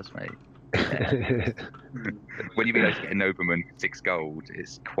 mate. That's mate. Yeah. When you realise you get a nobleman for 6 gold,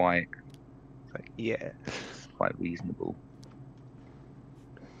 it's quite Like, yeah. quite reasonable.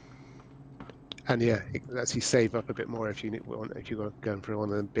 And yeah, it lets you save up a bit more if you want, if you're going for one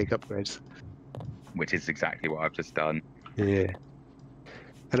of the big upgrades. Which is exactly what I've just done. Yeah.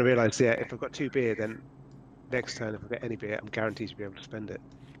 And I realised, yeah, if I've got 2 beer, then next turn, if I get any beer, I'm guaranteed to be able to spend it.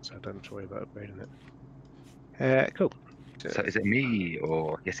 So I don't have to worry about upgrading it. Cool. So is it me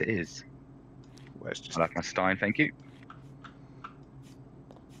or yes, it is. Well, it's just I like my Stein, thank you.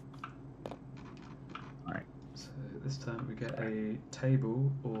 Right. So this turn we get a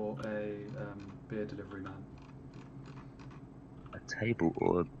table or a beer delivery man. A table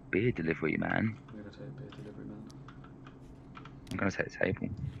or a beer delivery man? I'm going to take beer delivery man. I'm going to take a table.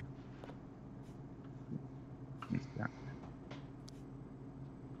 What's that?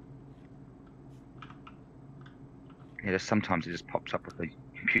 Yeah, just sometimes it just pops up with the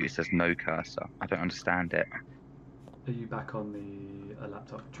computer says no cursor. I don't understand it. Are you back on the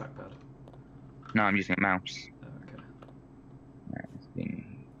laptop trackpad? No, I'm using a mouse. Oh, okay. Yeah, it's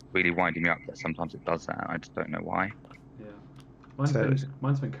been really winding me up that sometimes it does that. I just don't know why. Yeah.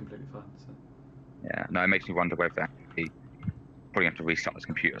 Mine's been completely fine. So. Yeah, no, it makes me wonder whether actually probably have to restart this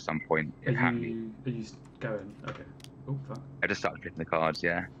computer at some point. Are you going? Okay. Oh fuck. I just started flipping the cards.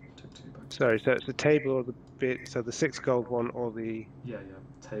 Yeah. Took 2 back. sorry. So it's the table or the beer. So the 6 gold one or the Yeah.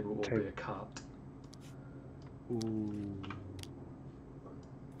 Table or beer cart. Ooh.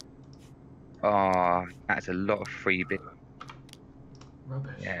 Oh, that's a lot of free bit.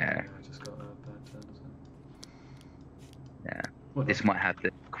 Rubbish. Yeah. I just got a bad turn as well. Yeah. Well, This might have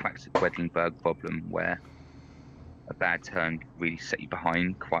the Quedlinburg problem where a bad turn can really set you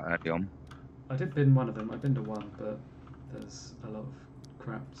behind quite early on. I did bin one of them. I binned a 1, but there's a lot of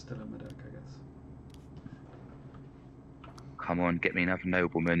crap still in my deck, I guess. Come on, get me another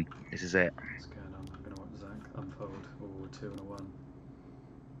nobleman. This is it. What's going on? I'm going to watch Zach unfold. Or 2 and a 1.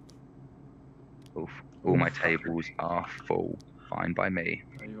 Oof. All my Oof. tables are full. Fine by me.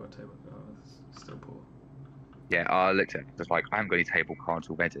 Oh, you got a table. Oh, it's still poor. Yeah, I looked at it. It's like I haven't got any table cards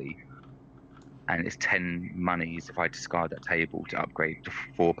already, and it's 10 monies if I discard that table to upgrade to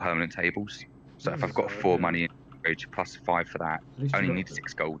 4 permanent tables. So if I've got 4 money in upgrade plus 5 for that, At least I only you need got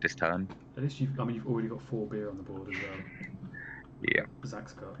 6 gold this turn. At least you've already got 4 beer on the board as well. Yeah.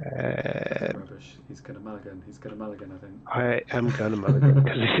 Zach's got rubbish. He's gonna mulligan. I think. I am going to mulligan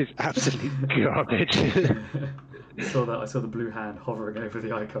because this is absolute garbage. I saw the blue hand hovering over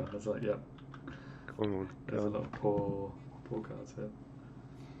the icon. I was like, yeah. Come on, There's a lot of poor cards here.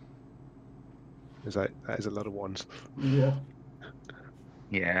 It's like, that is a lot of 1s. Yeah.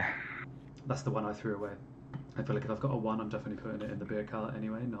 Yeah. That's the one I threw away. I feel like if I've got a 1, I'm definitely putting it in the beer cart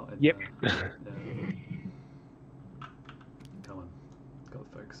anyway, not in Yep. the... Yeah. Come on.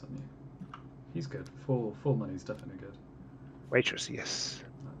 Got to focus on you. He's good. 4 money's definitely good. Waitress, yes.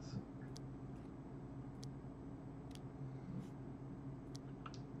 Nice.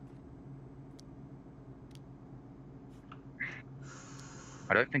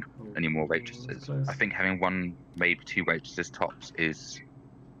 I don't think any more waitresses. Close. I think having 1, maybe 2 waitresses tops is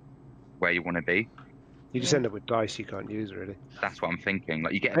where you want to be. You just end up with dice you can't use, really. That's what I'm thinking.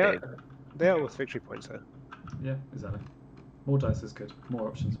 Like you get a bit. They are worth victory points, though. Yeah, exactly. More dice is good. More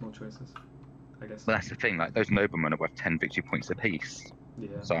options, more choices. I guess. Well, that's the thing. Like those noblemen are worth 10 victory points apiece. Yeah.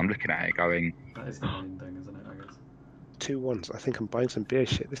 So I'm looking at it going. That is the main thing, isn't it? I guess. 2 1s. I think I'm buying some beer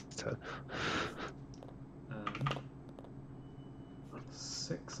shit this turn.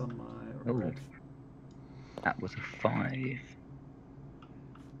 6 on my Oh. red. That was a 5.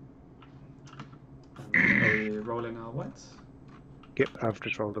 And are we rolling our whites? Yep, I've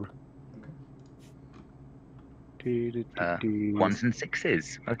just rolled them. Okay. 1s and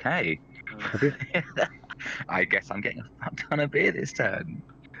 6s. Okay. Have you? I guess I'm getting a fuck ton of beer this turn.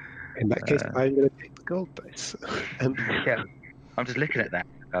 In that case, I'm going to take the gold dice. Yeah, I'm just looking at that,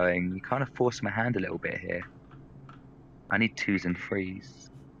 going. You kind of forced my hand a little bit here. I need 2s and 3s.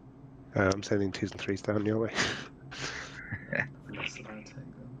 I'm sending 2s and 3s down your way. Unless I take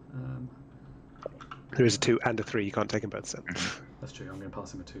them. There is a 2 and a 3. You can't take them both sets. That's true. I'm going to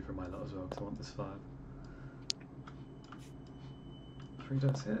pass him a 2 from my lot as well because I want this 5. 3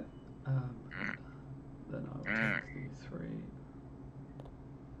 dice hit. Then I'll take the 3.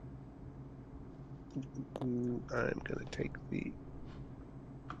 I'm going to take the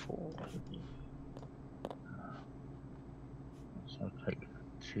 4. So I'll take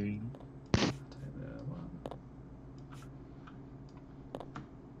 2. Take the 1.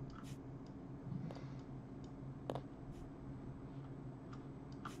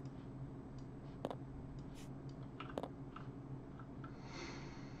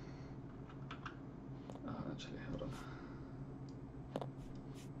 Actually, hold on.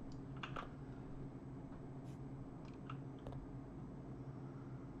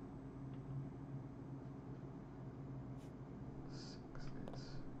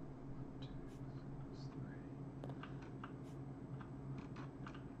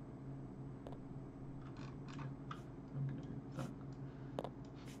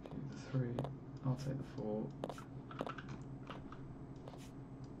 3. I'll take the 4.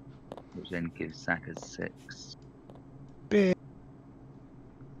 Which then gives Zach a 6. Big.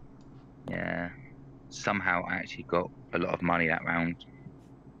 Yeah. Somehow I actually got a lot of money that round.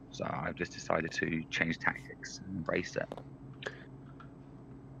 So I've just decided to change tactics and embrace it.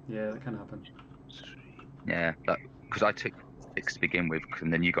 Yeah, that can happen. Yeah, because I took 6 to begin with,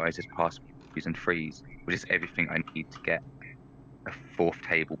 and then you guys just passed using 3s, which is everything I need to get a 4th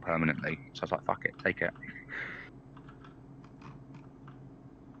table permanently. So I was like, fuck it, take it.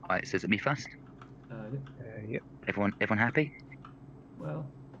 Alright, so is it me first? Yep. Yep. Everyone happy? Well.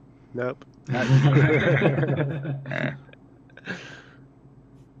 Nope. Yeah.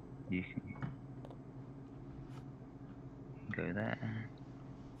 You can go there.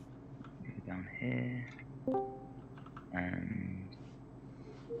 Go down here. And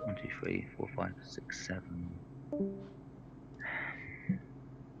 1, 2, 3, 4, 5, 6, 7.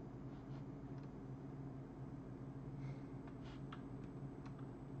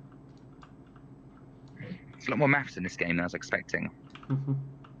 It's a lot more maths in this game than I was expecting. Mm-hmm.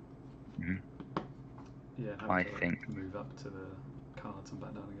 Yeah, I having to think. move up to the cards and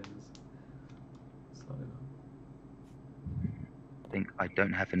back down again is slightly long. I think I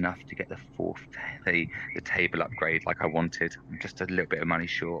don't have enough to get the 4th, the table upgrade like I wanted. I'm just a little bit of money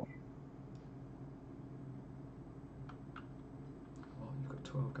short. Oh, you've got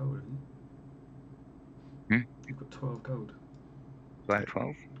 12 gold, haven't Hmm? you? You've got 12 gold. Do I have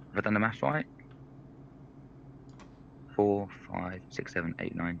 12? Have I done the maths right? 4, 5, 6, 7,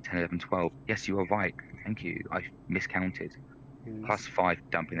 8, 9, 10, 11, 12. Yes, you are right. Thank you. I miscounted. Plus 5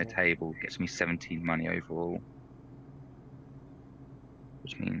 dumping the table gets me 17 money overall.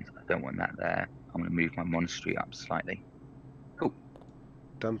 Which means I don't want that there. I'm going to move my monastery up slightly. Cool.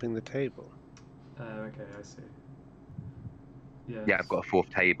 Dumping the table. Okay, I see. Yeah, Yeah, I've got a 4th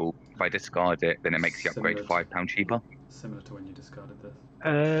table. If I discard it, then it makes the upgrade £5 cheaper. Similar to when you discarded this.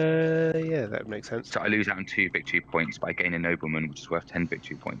 Yeah, that makes sense. So I lose out on 2 victory points, but I gain a nobleman, which is worth 10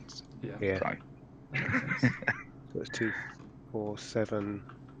 victory points. Yeah. Yeah. So. That makes sense. So it's 2, 4, 7,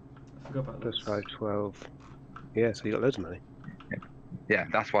 I forgot about plus those. 5, 12. Yeah, so you got loads of money. Yeah,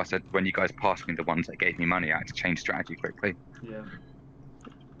 that's why I said when you guys passed me the ones that gave me money, I had to change strategy quickly. Yeah.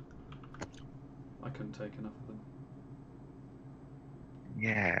 I couldn't take enough of them.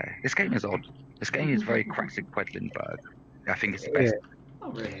 Yeah, this game is odd. This game is very Kraxik Quedlinburg. I think it's the best.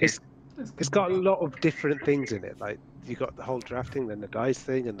 Not really. It's got a lot of different things in it. Like you got the whole drafting, then the dice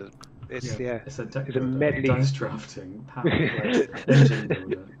thing, and it's It's a deck it's a builder, medley. dice drafting, power play, engine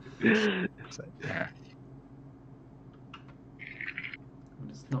builder. Yeah.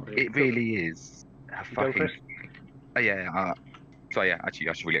 It's not really. It really is a You going fucking. first? Oh yeah. So yeah, actually,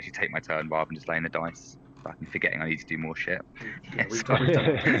 I should really take my turn rather than just laying the dice. I'm forgetting I need to do more shit. Yeah, we've done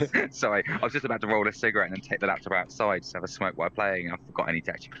it. Sorry, I was just about to roll a cigarette and then take the laptop outside to have a smoke while playing, and I forgot I need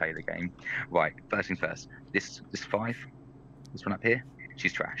to actually play the game. Right, first things first. This 5, this one up here,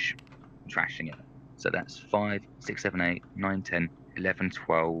 she's trash. I'm trashing it. So that's 5, 6, 7, 8, 9, 10, 11,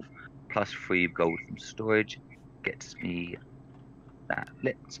 12, plus 3 gold from storage gets me that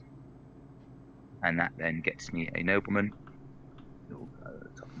lit, and that then gets me a nobleman. It'll go at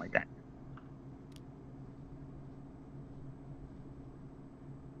the top of my deck.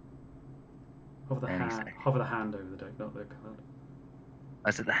 Hover the hand over the deck, not the card.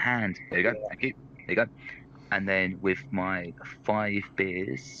 That's at the hand. There you go. Thank you. There you go. And then with my 5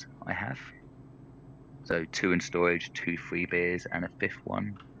 beers I have, so 2 in storage, 2 free beers, and a 5th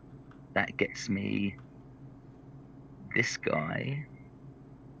one, that gets me this guy,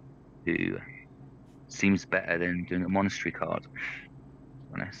 who seems better than doing a monastery card, to be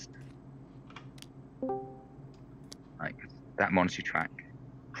honest. Like, that monastery track,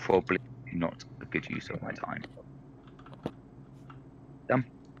 probably not a good use of my time. Done.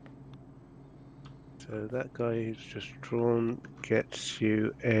 So that guy who's just drawn gets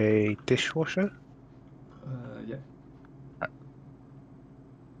you a dishwasher. Yeah.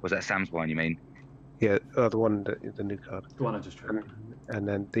 Was that Sam's one, you mean? Yeah, the one the new card. The one I just drew. And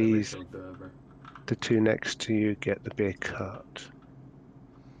then these, the 2 next to you get the beer cart.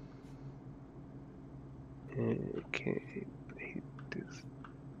 Okay.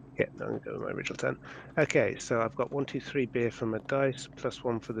 Yeah, no, I'm going to go with my original turn. Okay, so I've got 1, 2, 3 beer from a dice, plus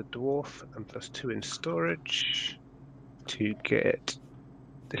 1 for the dwarf, and plus 2 in storage to get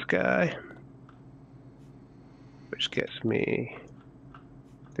this guy, which gets me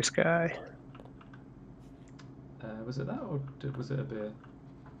this guy. Was it that, or was it a beer?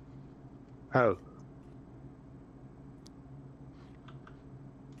 Oh.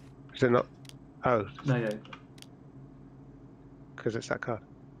 Is it not? Oh. No, yeah. Because it's that card.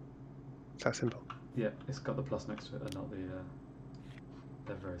 It's that simple. Yeah, it's got the plus next to it and not the.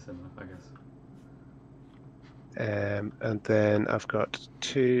 They're very similar, I guess. And then I've got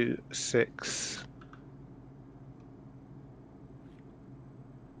 2, 6.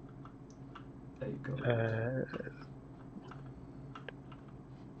 There you go.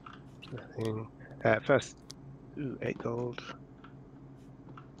 Nothing. First, 8 gold.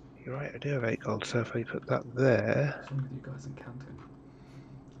 You're right, I do have 8 gold, so if I put that there. What's wrong with you guys in counting?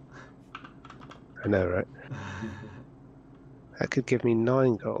 I know, right? That could give me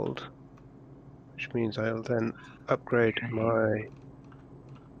 9 gold, which means I'll then upgrade my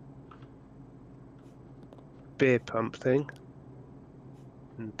beer pump thing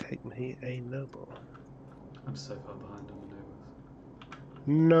and take me a noble. I'm so far behind on the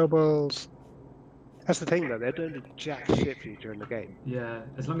nobles. Nobles! That's the thing though, they don't do jack shit for you during the game. Yeah,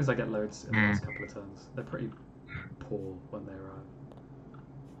 as long as I get loads in the last couple of turns. They're pretty poor when they arrive.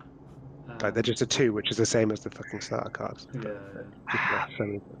 Like they're just a 2, which is the same as the fucking starter cards. Yeah.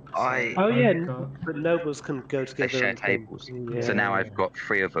 Oh yeah, but nobles can go together. They share tables. Yeah. So now I've got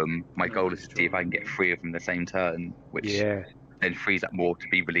 3 of them. My goal is to see if I can get 3 of them the same turn, which then frees up more to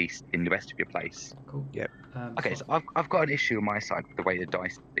be released in the rest of your place. Cool. Yep. Okay, so I've got an issue on my side with the way the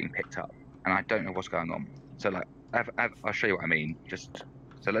dice are being picked up, and I don't know what's going on. So like, I'll show you what I mean.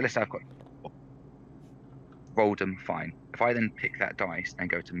 So let's say I've got rolled them, fine. If I then pick that dice and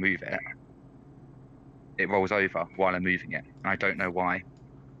go to move it, it rolls over while I'm moving it, and I don't know why.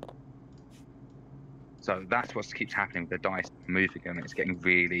 So that's what keeps happening with the dice moving them. It's getting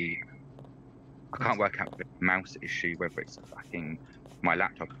really. I can't work out the mouse issue, whether it's fucking my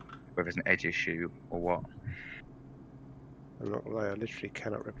laptop, whether it's an edge issue or what. I'm not gonna lie, I literally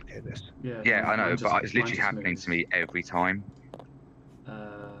cannot replicate this. Yeah, I know, but it's literally happening to me every time.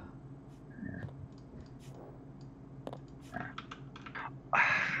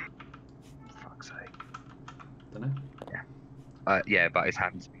 Fuck's sake. Dunno. Yeah, but it's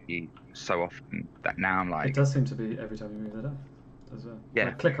happened to me so often that now I'm like. It does seem to be every time you move the die as well. Yeah,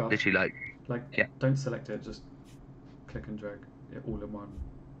 like, click off. literally Don't select it, just click and drag it all in one.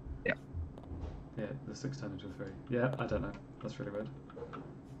 Yeah. Yeah, the 6 turn into a 3. Yeah, I don't know. That's really weird.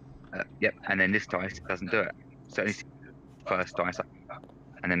 Yep, and then this dice doesn't do it. So it's first dice up,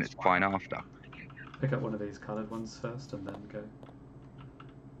 and then it's fine after. Pick up one of these coloured ones first and then go.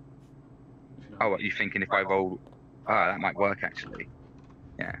 If you know. Oh, what, you thinking if I roll... Oh, that might work actually.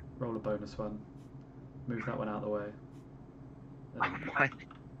 Yeah. Roll a bonus one. Move that one out of the way. What?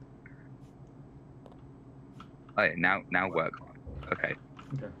 Oh yeah, now work. Okay.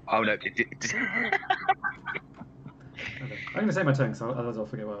 Oh no. Okay. I'm going to say my turn, because otherwise I'll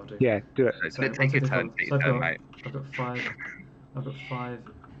forget what I'll do. Yeah, do it. So take your turn, mate. I've got 5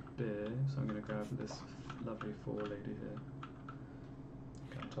 beer, so I'm going to grab this lovely 4 lady here.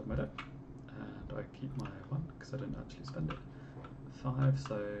 Okay, on top of my deck. And I keep my 1, because I didn't actually spend it. 5,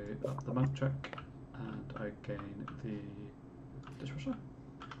 so up the monk track, and I gain the dishwasher.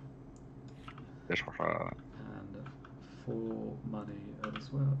 And 4 money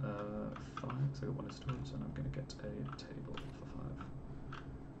as well. 5, so I got 1 in storage, and I'm going to get a table for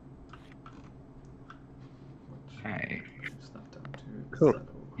 5. Okay. Reduce that down to Cool. 0.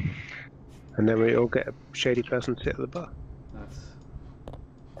 And then we all get a shady person to sit at the bar. Nice.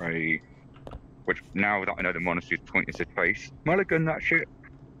 Right. Which, now that I know the monastery's point is his face, Mulligan, that shit.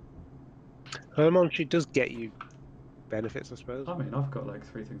 The monastery does get you benefits, I suppose. I mean, I've got like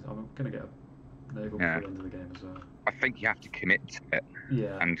 3 things. I'm going to get a naval before the end of the game as well. I think you have to commit to it.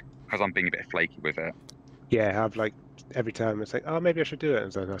 Yeah. And because I'm being a bit flaky with it. Yeah, I've like every time it's like, oh, maybe I should do it,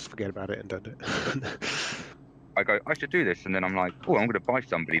 and then I just forget about it and don't do it. I go, I should do this, and then I'm like, oh, I'm going to buy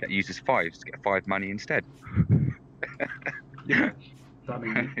somebody that uses 5s to get 5 money instead. Yeah. But, I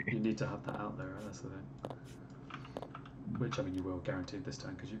mean, you need to have that out there, right? That's the thing. Which, I mean, you will guaranteed this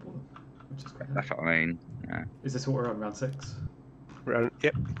time because you bought them, which is quite That's what I mean. Yeah. Is this what we're on, round 6?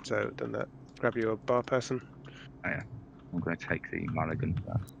 Yep, so done that. Grab your bar person. Oh, yeah. I'm going to take the Mulligan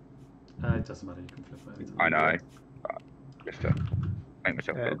first. It doesn't matter, you can flip it. I know. But just to make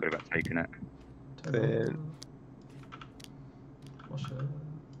myself feel good about taking it. Then... Washer.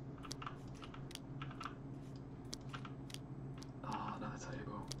 Oh, another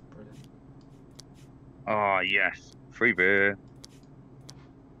table. Brilliant. Oh, yes. Free beer.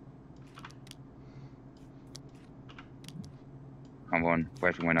 Come on.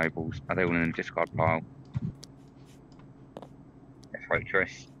 Where's my nobles? Are they all in the discard pile? Yes,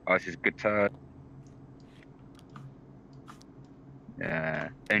 waitress. Oh, this is a good turn. Yeah.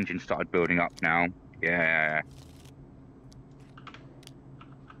 Engine started building up now. Yeah.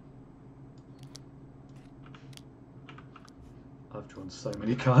 I've drawn so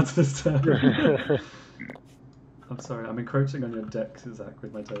many cards this turn. I'm sorry, I'm encroaching on your deck, Zach,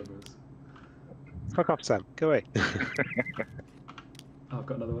 with my tables. Fuck off, Sam. Go away. Oh, I've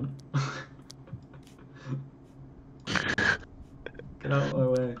got another one. Get out of my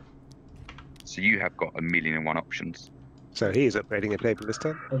way. So you have got 1,000,001 options. So he is upgrading a table this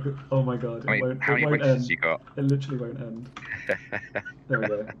turn. Oh my god, I mean, how many won't waitresses end. you got? It literally won't end. There we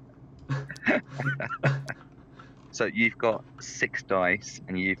go. So you've got 6 dice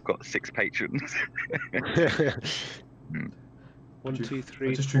and you've got 6 patrons. 1, 2, 3,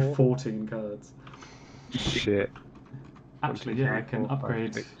 I just drew 4. 14 cards. Shit. Actually, 1, 2, yeah, 3, I can 4, 5,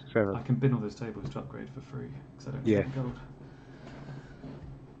 upgrade. 6, 7. I can bin all those tables to upgrade for free because I don't Yeah. need any gold.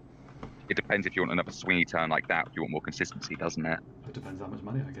 It depends if you want another swingy turn like that, or you want more consistency, doesn't it? It depends how much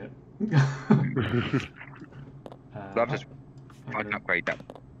money I get. But I've just fucking upgrade that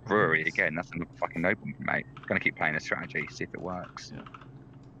brewery again. That's a fucking no problem, mate. Gonna keep playing the strategy, see if it works. Yeah.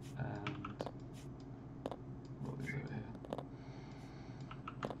 And roll these over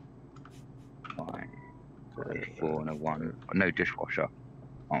here. 5, 3, 4, and a 1. No dishwasher.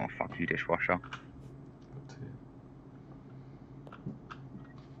 Oh fuck you, dishwasher. Got 2.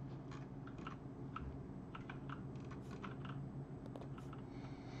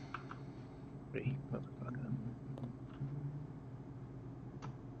 3, motherfucker.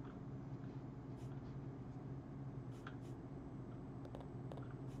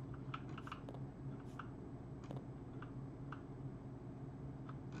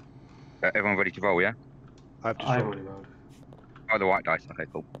 Everyone ready to roll, yeah? I've just I've rolled. already rolled. Oh, the white dice. Okay,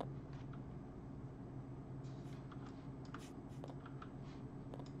 cool.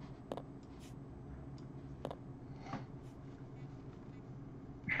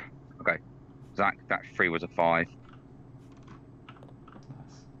 Okay. Zach, that 3 was a 5. Nice.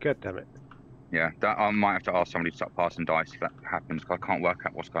 God damn it. Yeah, that I might have to ask somebody to start passing dice if that happens, because I can't work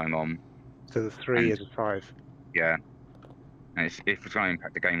out what's going on. So the 3 And- is a 5. Yeah. And if it's going to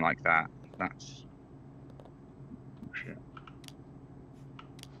impact the game like that, that's... Shit.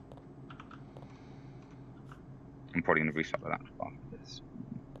 I'm probably going to recycle that after this.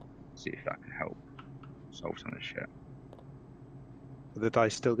 See if that can help solve some of this shit. Are the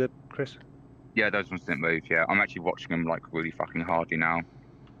dice still good, Chris? Yeah, those ones didn't move, yeah. I'm actually watching them like really fucking hardly now.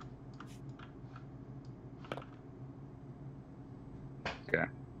 Yeah.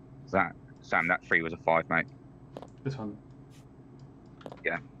 Sam, that 3 was a 5, mate. This one.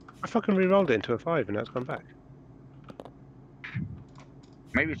 I fucking re-rolled it into a 5 and now it's gone back.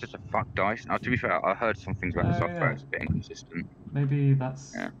 Maybe it's just a fuck dice. Now, to be fair, I heard some things about the Oh, software. yeah. It's a bit inconsistent. Maybe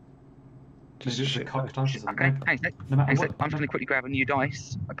that's. Yeah. Maybe Just it's a shit cocked dice. dice or Okay, something. thanks, mate. No matter Thanks, what. mate. I'm just going to quickly grab a new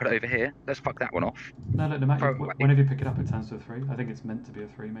dice. I put it over here. Let's fuck that one off. No, look, no matter Throw it away. whenever you pick it up, it turns to a 3. I think it's meant to be a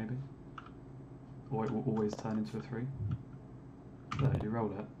 3, maybe. Or it will always turn into a 3. There, you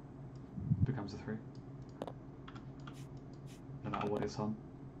roll it, becomes a 3. No matter what it's on.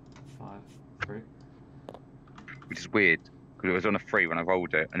 5, 3. Which is weird, because it was on a 3 when I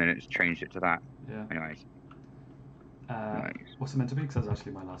rolled it, and then it's changed it to that. Yeah. Anyways. What's it meant to be? Because that's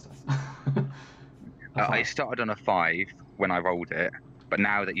actually my last dice. It started on a 5 when I rolled it, but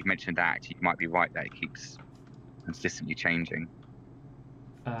now that you've mentioned that, you might be right that it keeps consistently changing.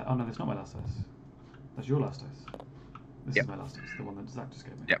 Oh no, that's not my last dice. That's your last dice. This Yep. is my last dice, the one that Zach just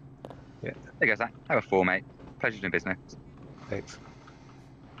gave me. Yep. There you go, Zach. Have a 4, mate. Pleasure doing business. Thanks.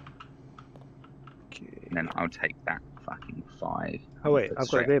 Okay. And then I'll take that fucking 5. Oh wait, Put I've got a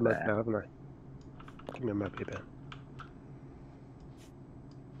straight beer up mug there. now, haven't I? Give me a mug here.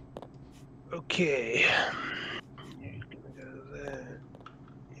 Okay. You're gonna go there.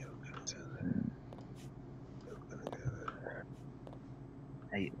 You're gonna go there. You're gonna go there.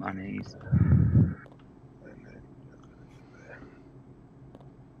 8 monies. And then you're gonna go there.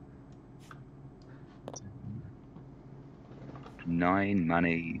 9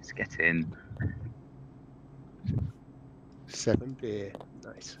 monies. Get in. 7 beer.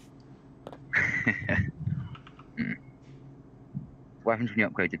 Nice. What happens when you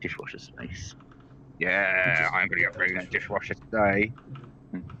upgrade the dishwasher space? Yeah, I'm going to upgrade that dishwasher today.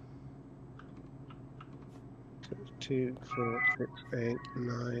 2, 4, 6, 8,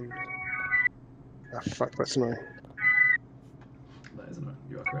 9. Ah, fuck, that's 9. That isn't it.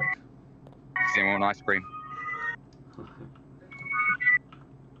 You are correct. See more ice cream.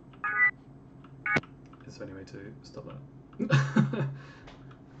 Is there any way to stop that?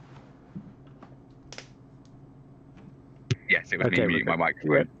 Yes, it was Okay, me muting my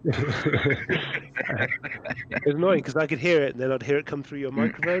microphone. It's annoying because I could hear it and then I'd hear it come through your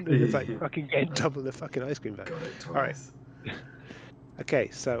microphone and it's like fucking getting double the fucking ice cream back. Got it All right. twice. Okay,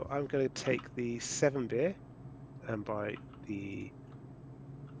 so I'm going to take the 7 beer and buy the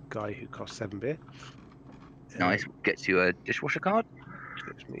guy who costs 7 beer. Nice. Gets you a dishwasher card.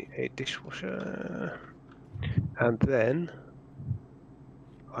 Gives me a dishwasher. And then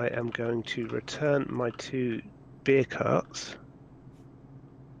I am going to return my 2 beer carts.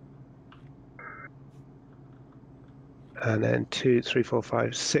 And then 2, 3, 4,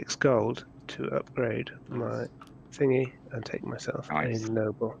 5, 6 gold to upgrade my thingy and take myself Nice. a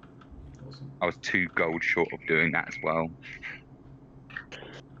noble. Awesome. I was 2 gold short of doing that as well.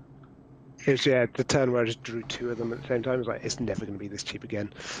 It was, yeah, the turn where I just drew 2 of them at the same time. I was like, it's never going to be this cheap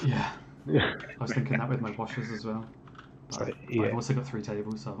again. Yeah. I was thinking that with my washers as well. But I've also got 3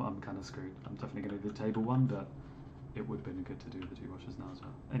 tables, so I'm kind of screwed. I'm definitely going to do the table one, but it would have been good to do the 2 washers now as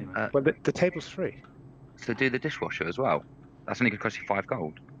well. Anyway. Well, the table's free. So do the dishwasher as well. That's only going to cost you 5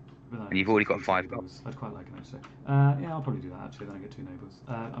 gold. No, And you've already got 3 5 tables. gold. I'd quite like it actually. Yeah, I'll probably do that actually. Then I get 2 neighbours.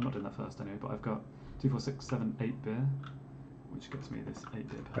 I'm not doing that first anyway, but I've got 2, 4, 6, 7, 8 beer, which gets me this 8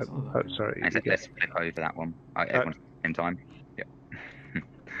 beer person. Sorry. And let's flip over that one. Everyone's at the same time. Yep.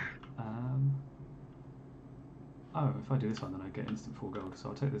 Oh, if I do this one, then I get instant 4 gold. So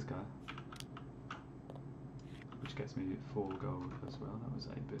I'll take this guy, which gets me 4 gold as well. That was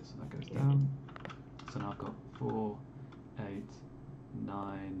 8 bits, so that goes down. So now I've got 4, 8,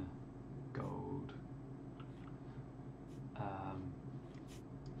 9 gold.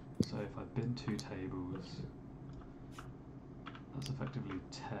 So if I bin 2 tables, that's effectively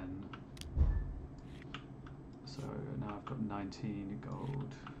 10. So now I've got 19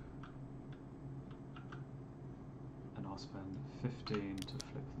 gold. And I'll spend 15 to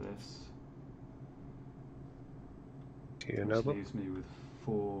flip this. Which leaves me with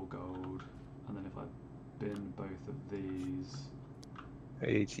 4 gold. And then if I bin both of these...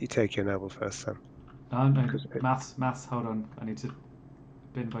 You take your noble first, then. No, maths, hold on. I need to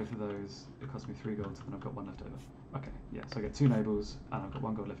bin both of those. It costs me 3 gold, so then I've got 1 left over. Okay, yeah, so I get 2 nobles, and I've got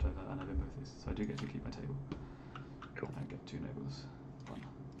 1 gold left over, and I bin both these. So I do get to keep my table. Cool. And I get 2 nobles. 1,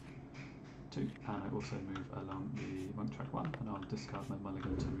 2. And I also move along the monk track 1, and I'll discard my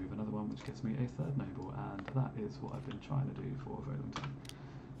mulligan to move another one, which gets me a 3rd noble, and that is what I've been trying to do for a very long time.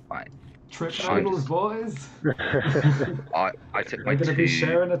 Right. Trip nobles, boys! I took my 2... We're going to be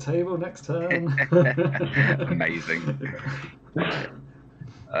sharing a table next turn. Amazing.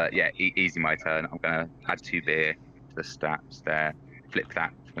 Yeah, easy my turn. I'm going to add 2 beer to the stats there, flip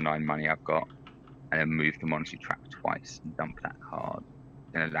that for the 9 money I've got, and then move the monetary track twice and dump that card.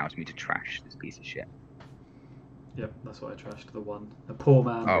 Then it allows me to trash this piece of shit. Yep, that's why I trashed the 1. The poor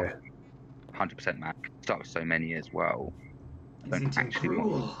man. Oh, 100% Mac. Start with so many as well. I don't actually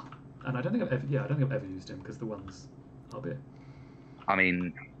want... And I don't think I've ever used him because the 1s are bit. I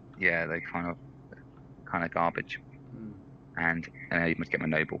mean, yeah, they kind of garbage. And you must get my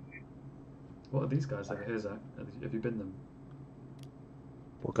noble. What are these guys over here, Zach? Have you been them?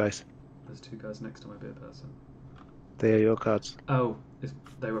 What guys? There's 2 guys next to my beer person. They are your cards. Oh,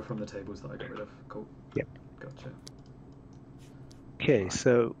 they were from the tables that I got rid of. Cool. Yep. Gotcha. Okay,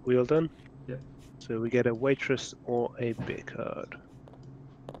 so we all done? Yep. So we get a waitress or a beer card.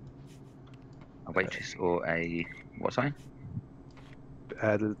 A waitress or a... what sign?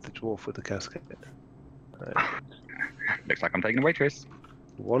 The dwarf with the casket. Looks like I'm taking a waitress.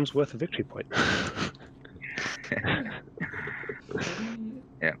 1's worth a victory point.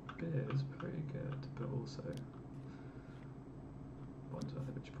 Yeah. Beer is pretty good, but also 1's worth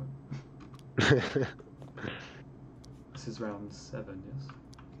a victory point. This is round 7, yes?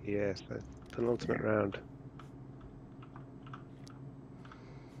 Yes, the penultimate round.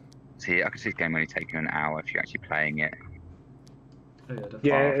 See, I could see this game only taking an hour if you're actually playing it. Oh yeah, definitely.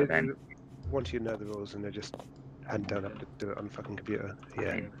 Yeah, then. Once you know the rules and they just don't have to do it on the fucking computer.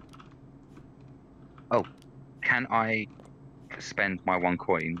 Yeah. Oh, can I spend my 1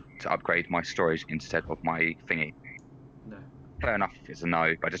 coin to upgrade my storage instead of my thingy? No. Fair enough if it's a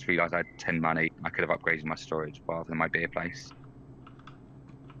no, but I just realised I had 10 money. I could have upgraded my storage rather than my beer place.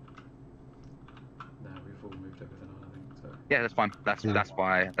 No, we've all moved everything on, I think. So. Yeah, that's fine. That's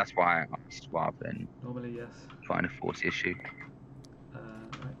why I asked rather than Normally, yes. trying to force the issue.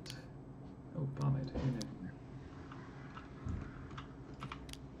 Right. Oh, barmaid. Who knew?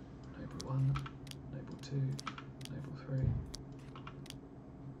 Noble 1, Noble 2, Noble 3.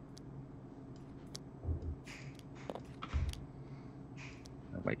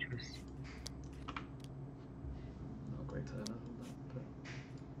 A waitress. Not a great turn, but...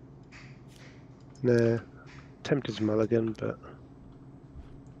 Nah, tempted to mulligan, but...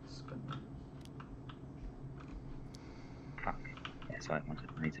 Spend them. Fuck. Yeah, sorry,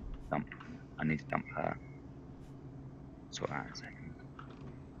 I need to dump her. Sort that in a second.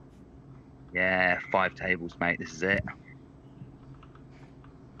 Yeah, 5 tables, mate, this is it.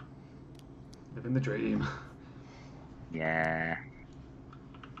 Living the dream. Yeah.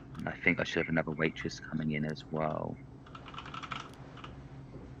 And I think I should have another waitress coming in as well.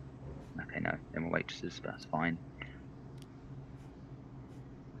 Okay, no more waitresses, but that's fine.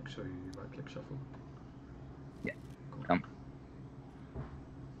 Make sure you right-click shuffle. Yeah. Cool. Come.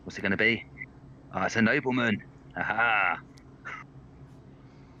 What's it going to be? Oh, it's a nobleman. Aha!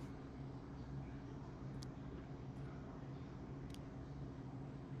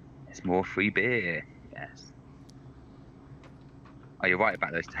 It's more free beer. Yes. Oh, you're right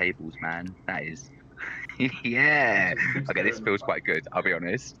about those tables, man. That is... yeah! Just keeps Okay, this going. feels quite good, I'll be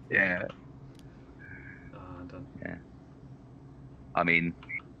honest. Yeah. Done. Yeah. I mean,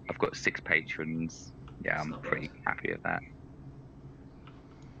 I've got 6 patrons. Yeah, It's I'm not pretty happy with that.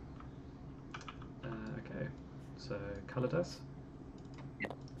 Okay, so colour dice.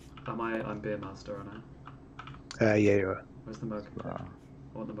 Yeah. I'm beer master, aren't Yeah, you are. Where's the mug? Well,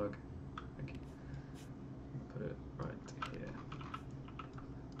 I want the mug. Thank you. I'll put it right here.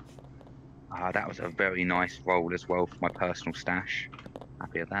 that was a very nice roll as well for my personal stash.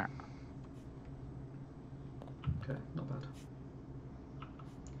 Happy with that. Okay, not bad.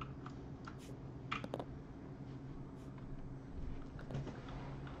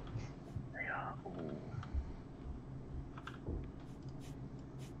 They are all...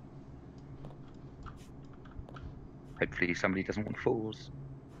 Hopefully somebody doesn't want 4s.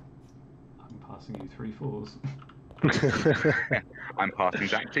 I'm passing you 3 4s. I'm passing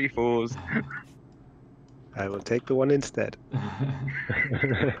Zach 2 4s. I will take the 1 instead.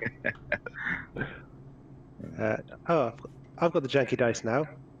 Oh, I've got the janky dice now.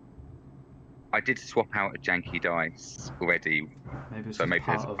 I did swap out a janky dice already, Maybe it's so just maybe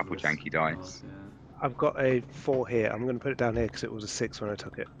there's part a of couple this janky part, dice. yeah. I've got a 4 here. I'm going to put it down here because it was a 6 when I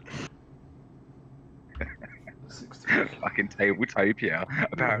took it. 6 Fucking Tabletopia.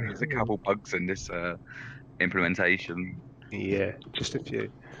 Apparently there's a couple bugs in this implementation. Yeah, just a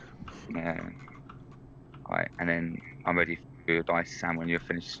few. Yeah. Alright, and then I'm ready for your dice, Sam, when you're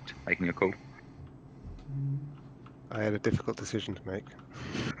finished making your call. I had a difficult decision to make.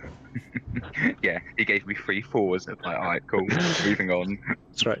 Yeah, he gave me 3 4s. It's like, alright, cool, moving on.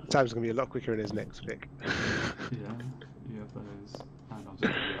 That's right. Sam's going to be a lot quicker in his next pick. Yeah, you have those. And I'll just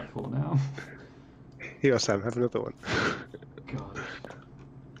give you that 4 now. Here, Sam, have another one. God.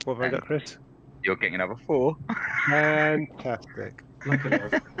 What have I got, Chris? You're getting another 4. Luckily Fantastic.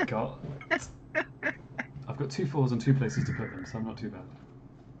 I've got 2 4s and 2 places to put them, so I'm not too bad.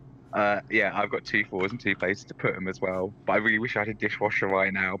 Yeah, I've got 2 4s and 2 places to put them as well. But I really wish I had a dishwasher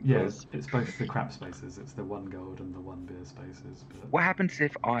right now. Because... Yeah, it's both the crap spaces. It's the 1 gold and the 1 beer spaces. But... What happens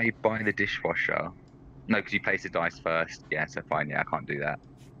if I buy the dishwasher? No, because you place the dice first. Yeah, so fine. Yeah, I can't do that.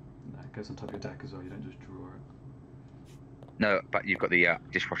 No, it goes on top of your deck as well. You don't just draw it. No, but you've got the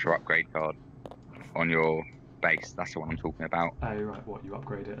dishwasher upgrade card on your base. That's the one I'm talking about. Oh, right. What? You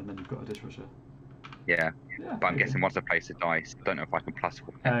upgrade it and then you've got a dishwasher? Yeah. Yeah. But I'm maybe. guessing once I place the dice, I don't know if I can plus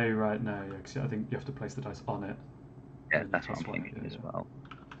 4. Oh, right. No, yeah, 'cause I think you have to place the dice on it. Yeah, that's what I'm thinking as well.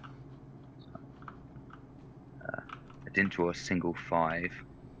 So, I didn't draw a single 5.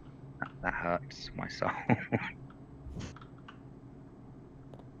 That hurts my soul.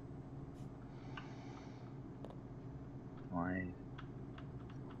 5,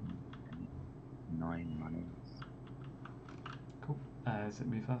 9 monies. Cool. Is it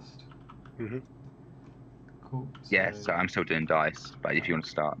me first? Mm-hmm. Cool. Yeah, so I'm still doing dice, but if you want to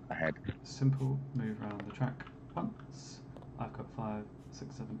start ahead. Simple, move around the track once. I've got 5,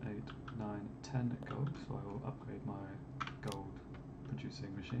 6, 7, 8, 9, 10 gold, so I will upgrade my gold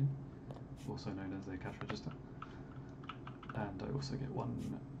producing machine, also known as a cash register. And I also get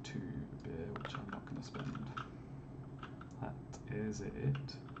 1, 2 beer, which I'm not going to spend. That is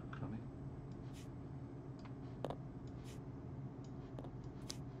it for me.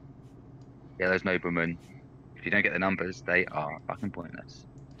 Yeah, those noblemen, if you don't get the numbers, they are fucking pointless.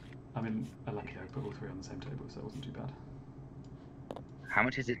 I mean, luckily I put all 3 on the same table, so it wasn't too bad. How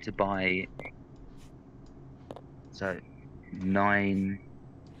much is it to buy? So, 9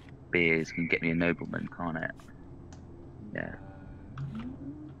 beers can get me a nobleman, can't it? Yeah.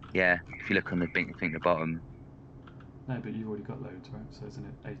 Yeah, if you look on the thing at the bottom. No, but you've already got loads, right? So isn't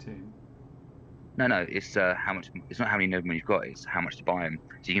it 18? No, it's how much. It's not how many noblemen you've got. It's how much to buy them.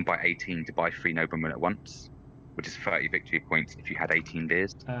 So you can buy 18 to buy 3 noblemen at once, which is 30 victory points if you had 18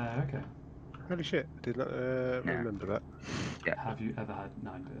 beers. Okay. Holy shit, I did not remember that. Yeah. Have you ever had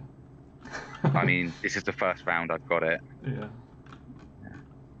 9 beer? I mean, this is the first round I've got it. Yeah.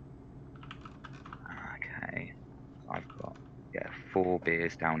 Okay. I've got 4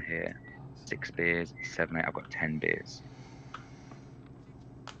 beers down here, 6 beers, 7, 8. I've got 10 beers.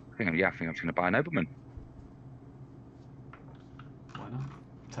 think I'm just going to buy a nobleman. Why not?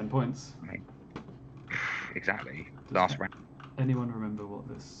 10 points. I mean, exactly. Does Last round. anyone remember what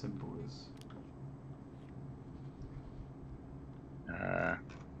this symbol is?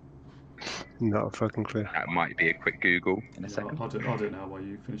 Not a fucking clue. That might be a quick Google in a Yeah, second. I'll do it now while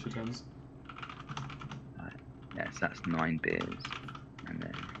you finish your turns. Right. Yes, that's 9 beers. And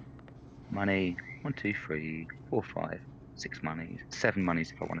then money, 1, 2, 3, 4, 5, 6 monies, 7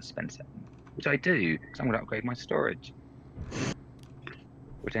 monies if I want to spend 7. Which I do, because I'm going to upgrade my storage.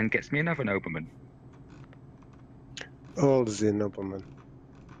 Which then gets me another nobleman. All the noblemen.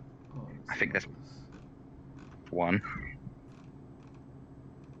 Oh, I think that's 1.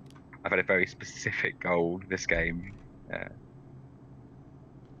 I've had a very specific goal this game.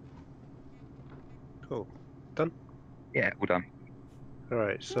 Cool. Done? Yeah, all done.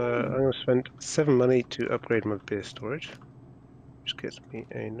 Alright, so I'm going to spend 7 money to upgrade my beer storage, which gets me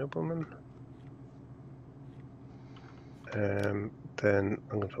a nobleman. Then I'm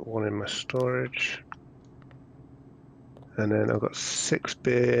going to put 1 in my storage. And then I've got 6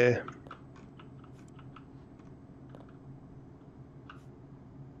 beer.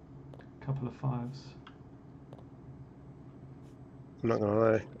 Couple of 5s. I'm not going to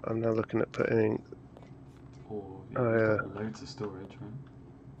lie, I'm now looking at putting, Or you've got loads of storage,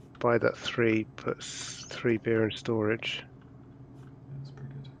 right? buy that 3, put 3 beer in storage. Yeah, that's pretty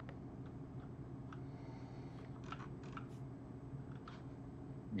good.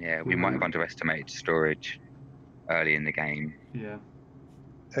 Yeah, we might have underestimated storage early in the game. Yeah.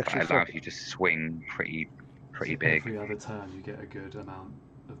 But Actually, it allows you to swing pretty So big. every other turn you get a good amount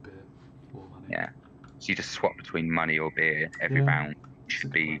of beer or money. Yeah. So you just swap between money or beer every Yeah. round.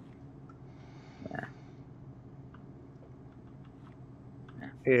 Should be. Yeah.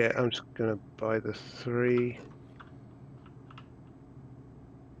 yeah, I'm just going to buy the 3.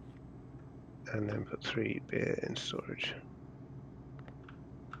 And then put 3 beer in storage.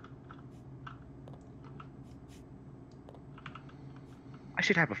 I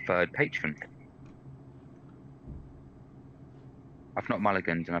should have a third patron. I've not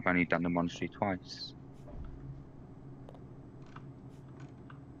mulliganed and I've only done the monastery twice.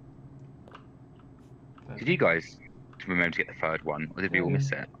 Did you guys remember to get the third one, or did we all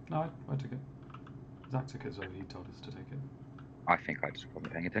miss it? No, I took it. Zach took it as well, he told us to take it. I think I just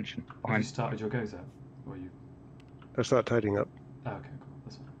wasn't paying attention. Have you started your goes out? Or you... I'll start tidying up. Oh, okay, cool.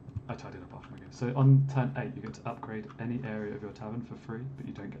 That's fine. I tidied up after my go. So on turn 8, you get to upgrade any area of your tavern for free, but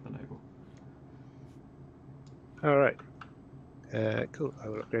you don't get the noble. Alright. Cool, I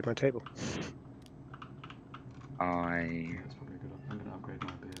will upgrade my table. Yeah, that's probably a good one. I'm going to upgrade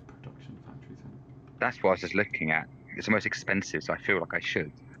my beer production factory thing. That's what I was just looking at. It's the most expensive, so I feel like I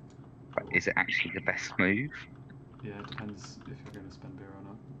should. But is it actually the best move? Yeah, it depends if you're going to spend beer or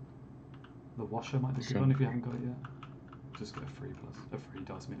not. The washer might be a good one if you haven't got it yet. Just get a free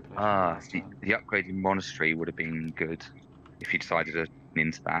dice manipulation. The upgraded monastery would have been good if you decided to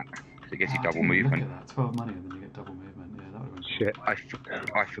into that. Because it gives you double movement. Look at that, 12 money and then you get double movement. Yeah, that would have been Shit.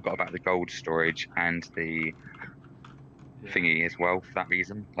 I forgot about the gold storage and the thingy as well for that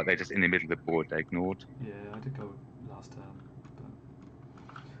reason. Like they're just in the middle of the board, they're ignored. Yeah, I did go last turn,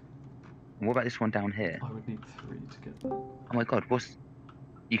 but And what about this one down here? I would need 3 to get that. Oh my god,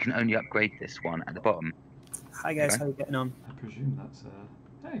 you can only upgrade this one at the bottom. Hi guys, how are you getting on? I presume that's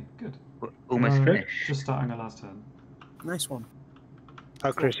hey, good. We're almost finished. Just starting our last turn. Nice one.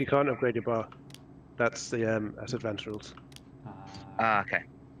 Oh, Chris, you can't upgrade your bar. That's the that's advanced rules. Okay.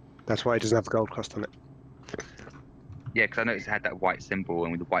 That's why it doesn't have the gold cost on it. Yeah, because I noticed it had that white symbol,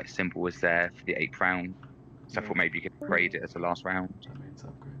 and the white symbol was there for the 8th round. So I thought maybe you could upgrade it as the last round. That means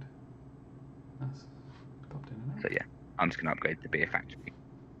upgrade. Nice. Popped in and out. So yeah, I'm just going to upgrade the beer factory.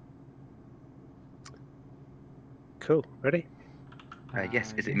 Cool, ready?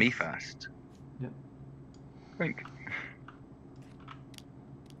 Yes, is it me first? Yep. Drink.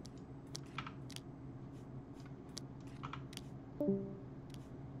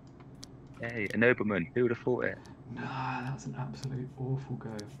 Hey, a nobleman. Who would have thought it? Nah, that's an absolute awful go.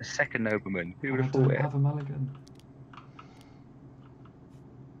 A second nobleman. Who would I have don't thought it? have a mulligan.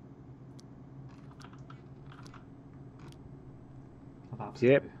 I've absolutely.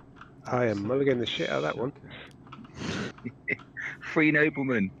 Yep. I am mulliganing the shit out of that one. Free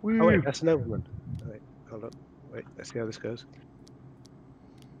nobleman. Woo. Oh wait, that's a nobleman. Wait, hold on. Wait, let's see how this goes.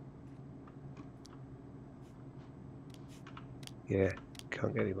 Yeah,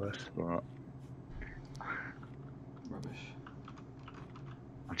 can't get any worse. What? Rubbish.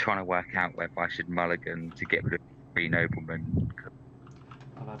 I'm trying to work out whether I should mulligan to get rid of free nobleman.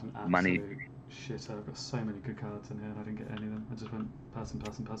 I've had an absolute Money. Shit, I've got so many good cards in here and I didn't get any of them. I just went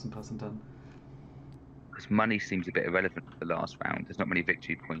person, done. Because money seems a bit irrelevant for the last round. There's not many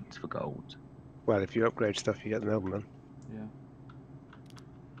victory points for gold. Well, if you upgrade stuff, you get the nobleman. Yeah.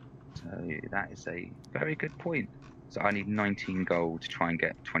 So that is a very good point. So I need 19 gold to try and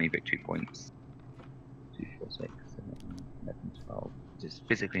get 20 victory points. 2, 4, 6, 7, 11, 12. It's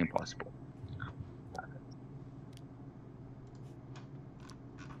physically impossible.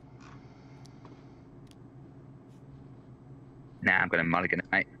 Nah, I'm going to mulligan it,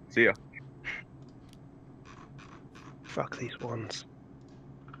 mate. See ya. Fuck these ones.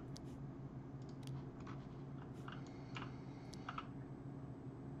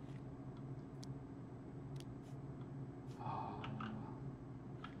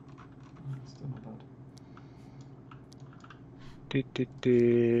 Still not bad.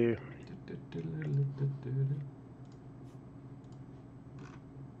 Do.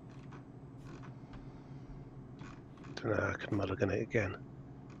 Don't know, I could mulligan it again.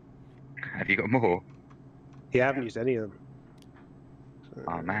 Have you got more? Yeah, I haven't used any of them. So,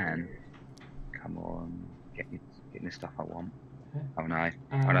 Oh man. Come on. Get me the stuff I want. Okay. Oh no.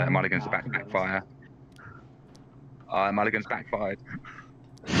 Oh no, the mulligan's nah, I can get backfire. Oh, mulligan's backfired.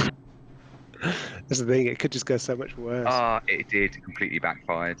 That's the thing, it could just go so much worse. Ah, it did. Completely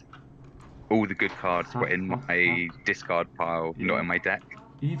backfired. All the good cards were in my discard pile, Yeah. not in my deck.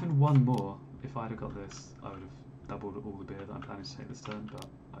 Even one more, if I'd have got this, I would have doubled all the beer that I'm planning to take this turn, but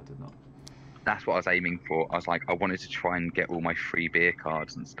I did not. That's what I was aiming for. I was like, I wanted to try and get all my free beer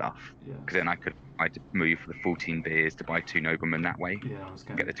cards and stuff. Yeah. Because then I'd move for the 14 beers to buy 2 noblemen that way. Yeah, I was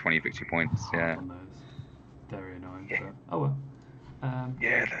going Get the 20 victory points. hard Yeah. on those. Very annoying, Yeah. but oh well.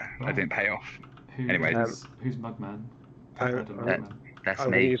 Yeah, right. that didn't pay off. Anyway, Anyway. who's Mugman? I'm That's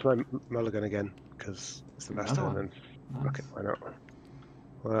going to me. use my mulligan again, because it's the last Another turn, one. and fuck it, why not?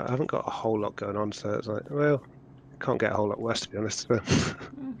 Well, I haven't got a whole lot going on, so it's like, well, it can't get a whole lot worse, to be honest. So.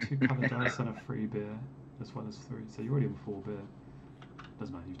 2 coloured dice and a free beer, as well as 3. So you're already on 4 beer.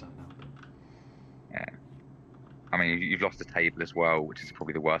 Doesn't matter, you've done it now. But... Yeah. I mean, you've lost the table as well, which is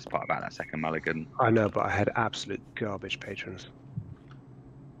probably the worst part about that second mulligan. I know, but I had absolute garbage patrons.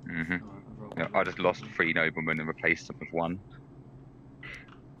 Mm-hmm. Alright, No, I just lost 3 noblemen and replaced them with 1.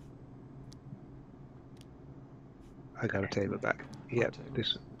 I got a table back. Yep,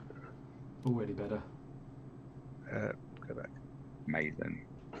 this. Already better. Go back. Amazing.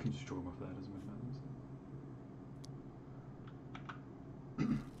 You can just draw them off there, doesn't really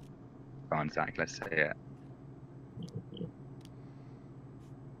matter. Fine, Zach, let's see it.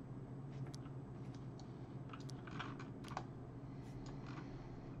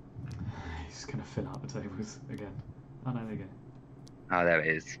 He's going to fill out the tables again. Oh no, there you go. Oh, there it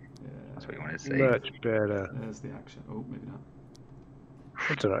is. Yeah. That's what you wanted to see. Much better. There's the action. Oh, maybe not.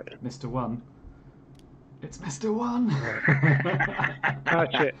 That's alright. Mr. 1. It's Mr. 1! Oh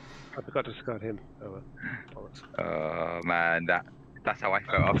shit. I forgot to discard him. Oh well. Bollocks. Oh man, that's how I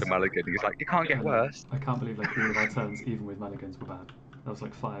felt after mulligan. He was like, it can't get worse. I can't believe like all of our turns, even with mulligans, were bad. That was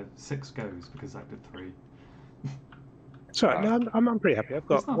like 6 goes because Zach did 3. It's alright, no, I'm pretty happy. I've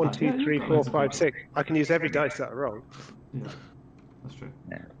got not 1, bad. 2, Yeah, you've 3, got 4, loads of 5, them. 6. I can use every dice that are wrong. Yeah, that's true.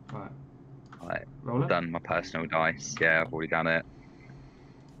 Yeah. Right. Right. Roll it. Done my personal dice. Yeah, I've already done it.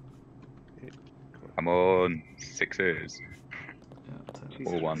 Come on, 6s. Yeah,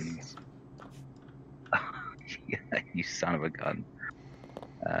 Jesus. All 1s. Yeah, you son of a gun.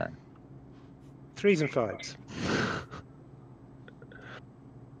 3s and 5s.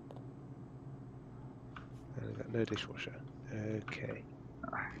 And I've got no dishwasher. Okay.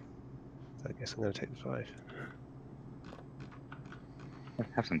 So I guess I'm going to take the 5.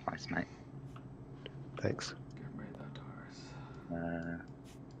 Have some dice, mate. Thanks. Get rid of that dice.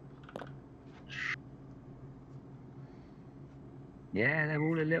 Yeah, they're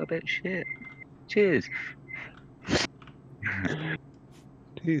all a little bit shit. Cheers.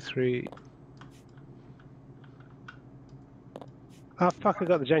 2, 3. Oh fuck, I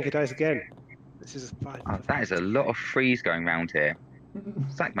got the janky dice again. This is a 5. Oh, that is a lot of freeze going round here.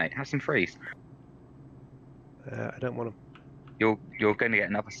 Zach, mate, have some freeze. I don't want them. You're going to get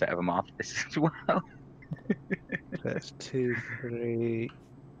another set of them after this as well. That's 2, 3.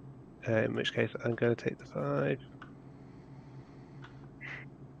 In which case, I'm going to take the 5.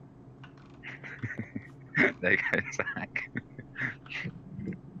 There you go, Zach.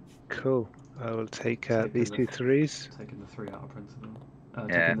 Cool. I will take these 2 3s. Taking the 3 out of principle.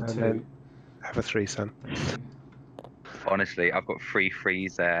 Yeah. Taking the And 2. then have a 3, son. Thank you. Honestly, I've got 3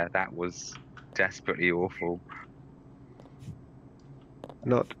 frees there. That was desperately awful.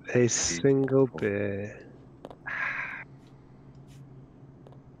 Not a single beer.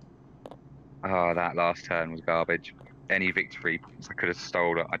 Oh, that last turn was garbage. Any victory points I could have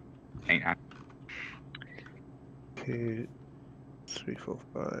stolen, I ain't happy. 2, 3, 4,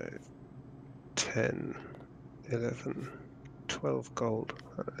 5, 10, 11, 12 gold.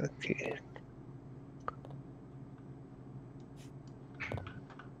 Okay.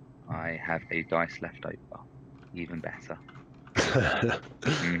 I have a dice left over. Even better.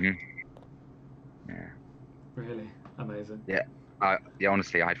 Yeah. Really amazing. Yeah,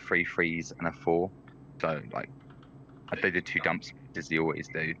 honestly, I had 3 3s and a 4. So, like, I did the 2 dumps as you always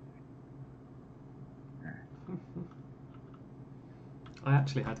do. I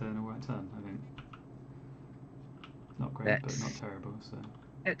actually had an alright turn, I think. Not great, but not Let's- terrible. So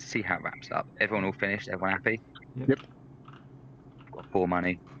Let's see how it wraps up. Everyone all finished? Everyone happy? yep. Got 4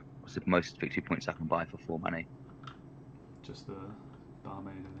 money. What's the most victory points I can buy for 4 money? Just the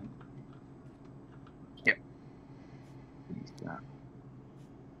barmaid, I think. Use that.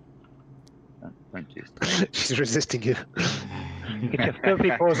 Don't just. She's resisting you.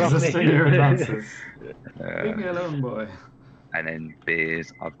 Nobody pause off Resisting me. your advances. Leave me alone, boy. And then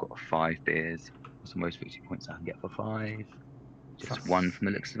beers. I've got 5 beers. What's the most victory points I can get for 5? Just Plus 1 from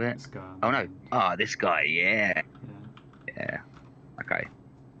the looks of it. this guy on Oh the no! end. Ah, this guy. Yeah. Yeah. Yeah. Okay.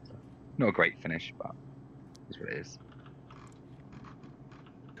 Not a great finish, but it's what it is.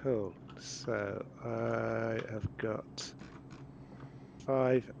 Cool. So I have got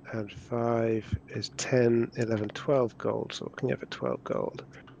 5 and 5 is 10, 11, 12 gold. So what can you have for 12 gold?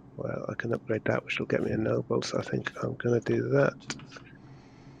 Well, I can upgrade that, which will get me a noble. So I think I'm going to do that. Jeez.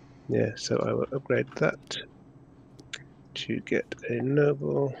 Yeah, so I will upgrade that to get a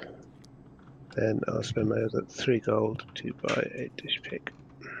noble. Then I'll spend my other 3 gold to buy a dish pick.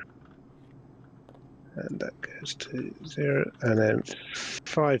 And that goes to 0. And then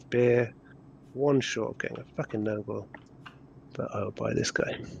 5 beer, 1 short of getting a fucking noble. But I will buy this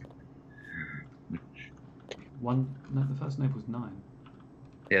guy. No, the first note was 9.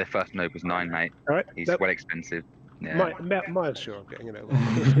 Yeah, the first note was 9, mate. All right. He's Nope. well expensive. Yeah. Miles sure I'm getting a noble.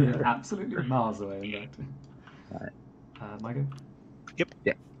 Absolutely miles away, in fact. Right. My go? Yep.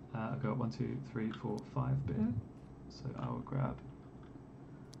 Yep. I've got 1, 2, 3, 4, 5 beer. So I will grab.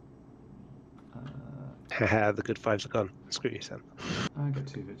 Haha, the good 5s are gone. Screw you, Sam. I get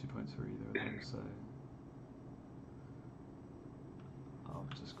 2 victory points for either of those, so I'll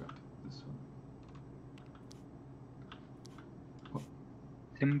just grab this one.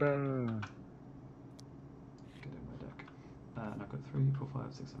 Timber. Get in my deck. And I've got 3, 4,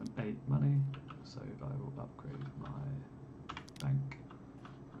 5, 6, 7, 8 money, so I will upgrade my bank,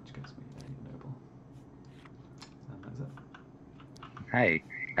 which gets me a noble. And that's it. Hey,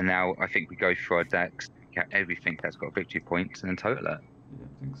 and now I think we go through our decks, get everything that's got victory points, and then total it. Yeah, I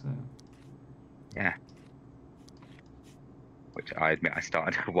think so. Yeah. Which I admit I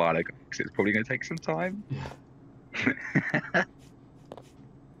started a while ago, because it's probably going to take some time. Yeah. Alright,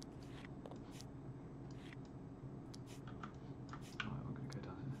 I'm going to go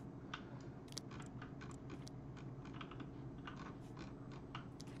down here.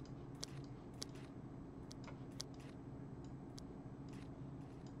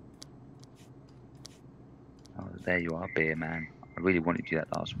 Oh, there you are, beer man. I really wanted you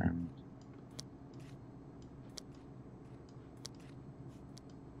that last round.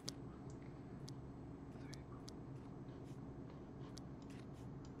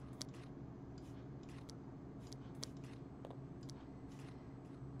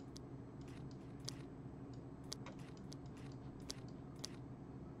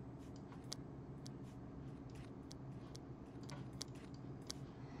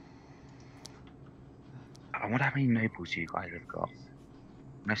 I wonder how many nobles you guys have got.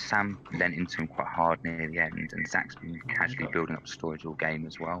 I know Sam lent into him quite hard near the end, and Zach's been casually building up storage all game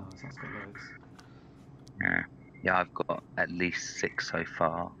as well. Oh, Zach's got loads. Yeah, I've got at least 6 so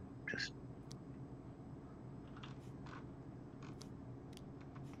far. Just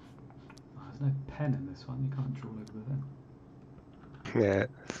Oh, there's no pen in this one, you can't draw over the thing. Yeah.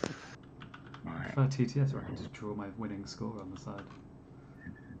 I right. prefer TTS where I can just draw my winning score on the side.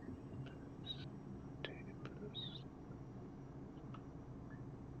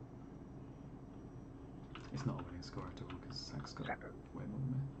 It's not a winning score at all because Zach's got way more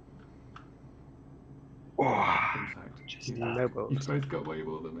than me. Oh, In fact, just Nobles. you've both got way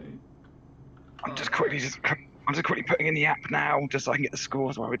more than me. I'm just quickly putting in the app now, just so I can get the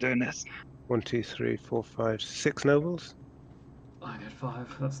scores while we're doing this. 1, 2, 3, 4, 5, 6 nobles. I get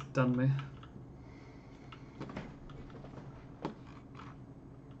 5, that's done me.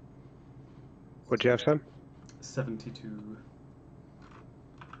 What do you have, Sam? 72.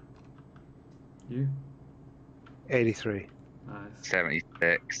 You? 83. Nice.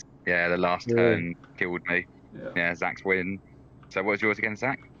 76. Yeah, the last Yeah. turn killed me. Yeah. Yeah, Zach's win. So what was yours again,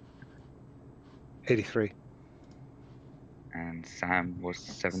 Zach? 83. And Sam was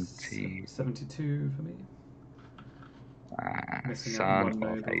 70. 72 for me. Missing out on Son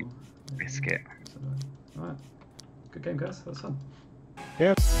one of noble. a biscuit. Alright. Good game, guys. That was fun.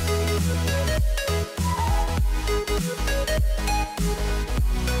 Yeah.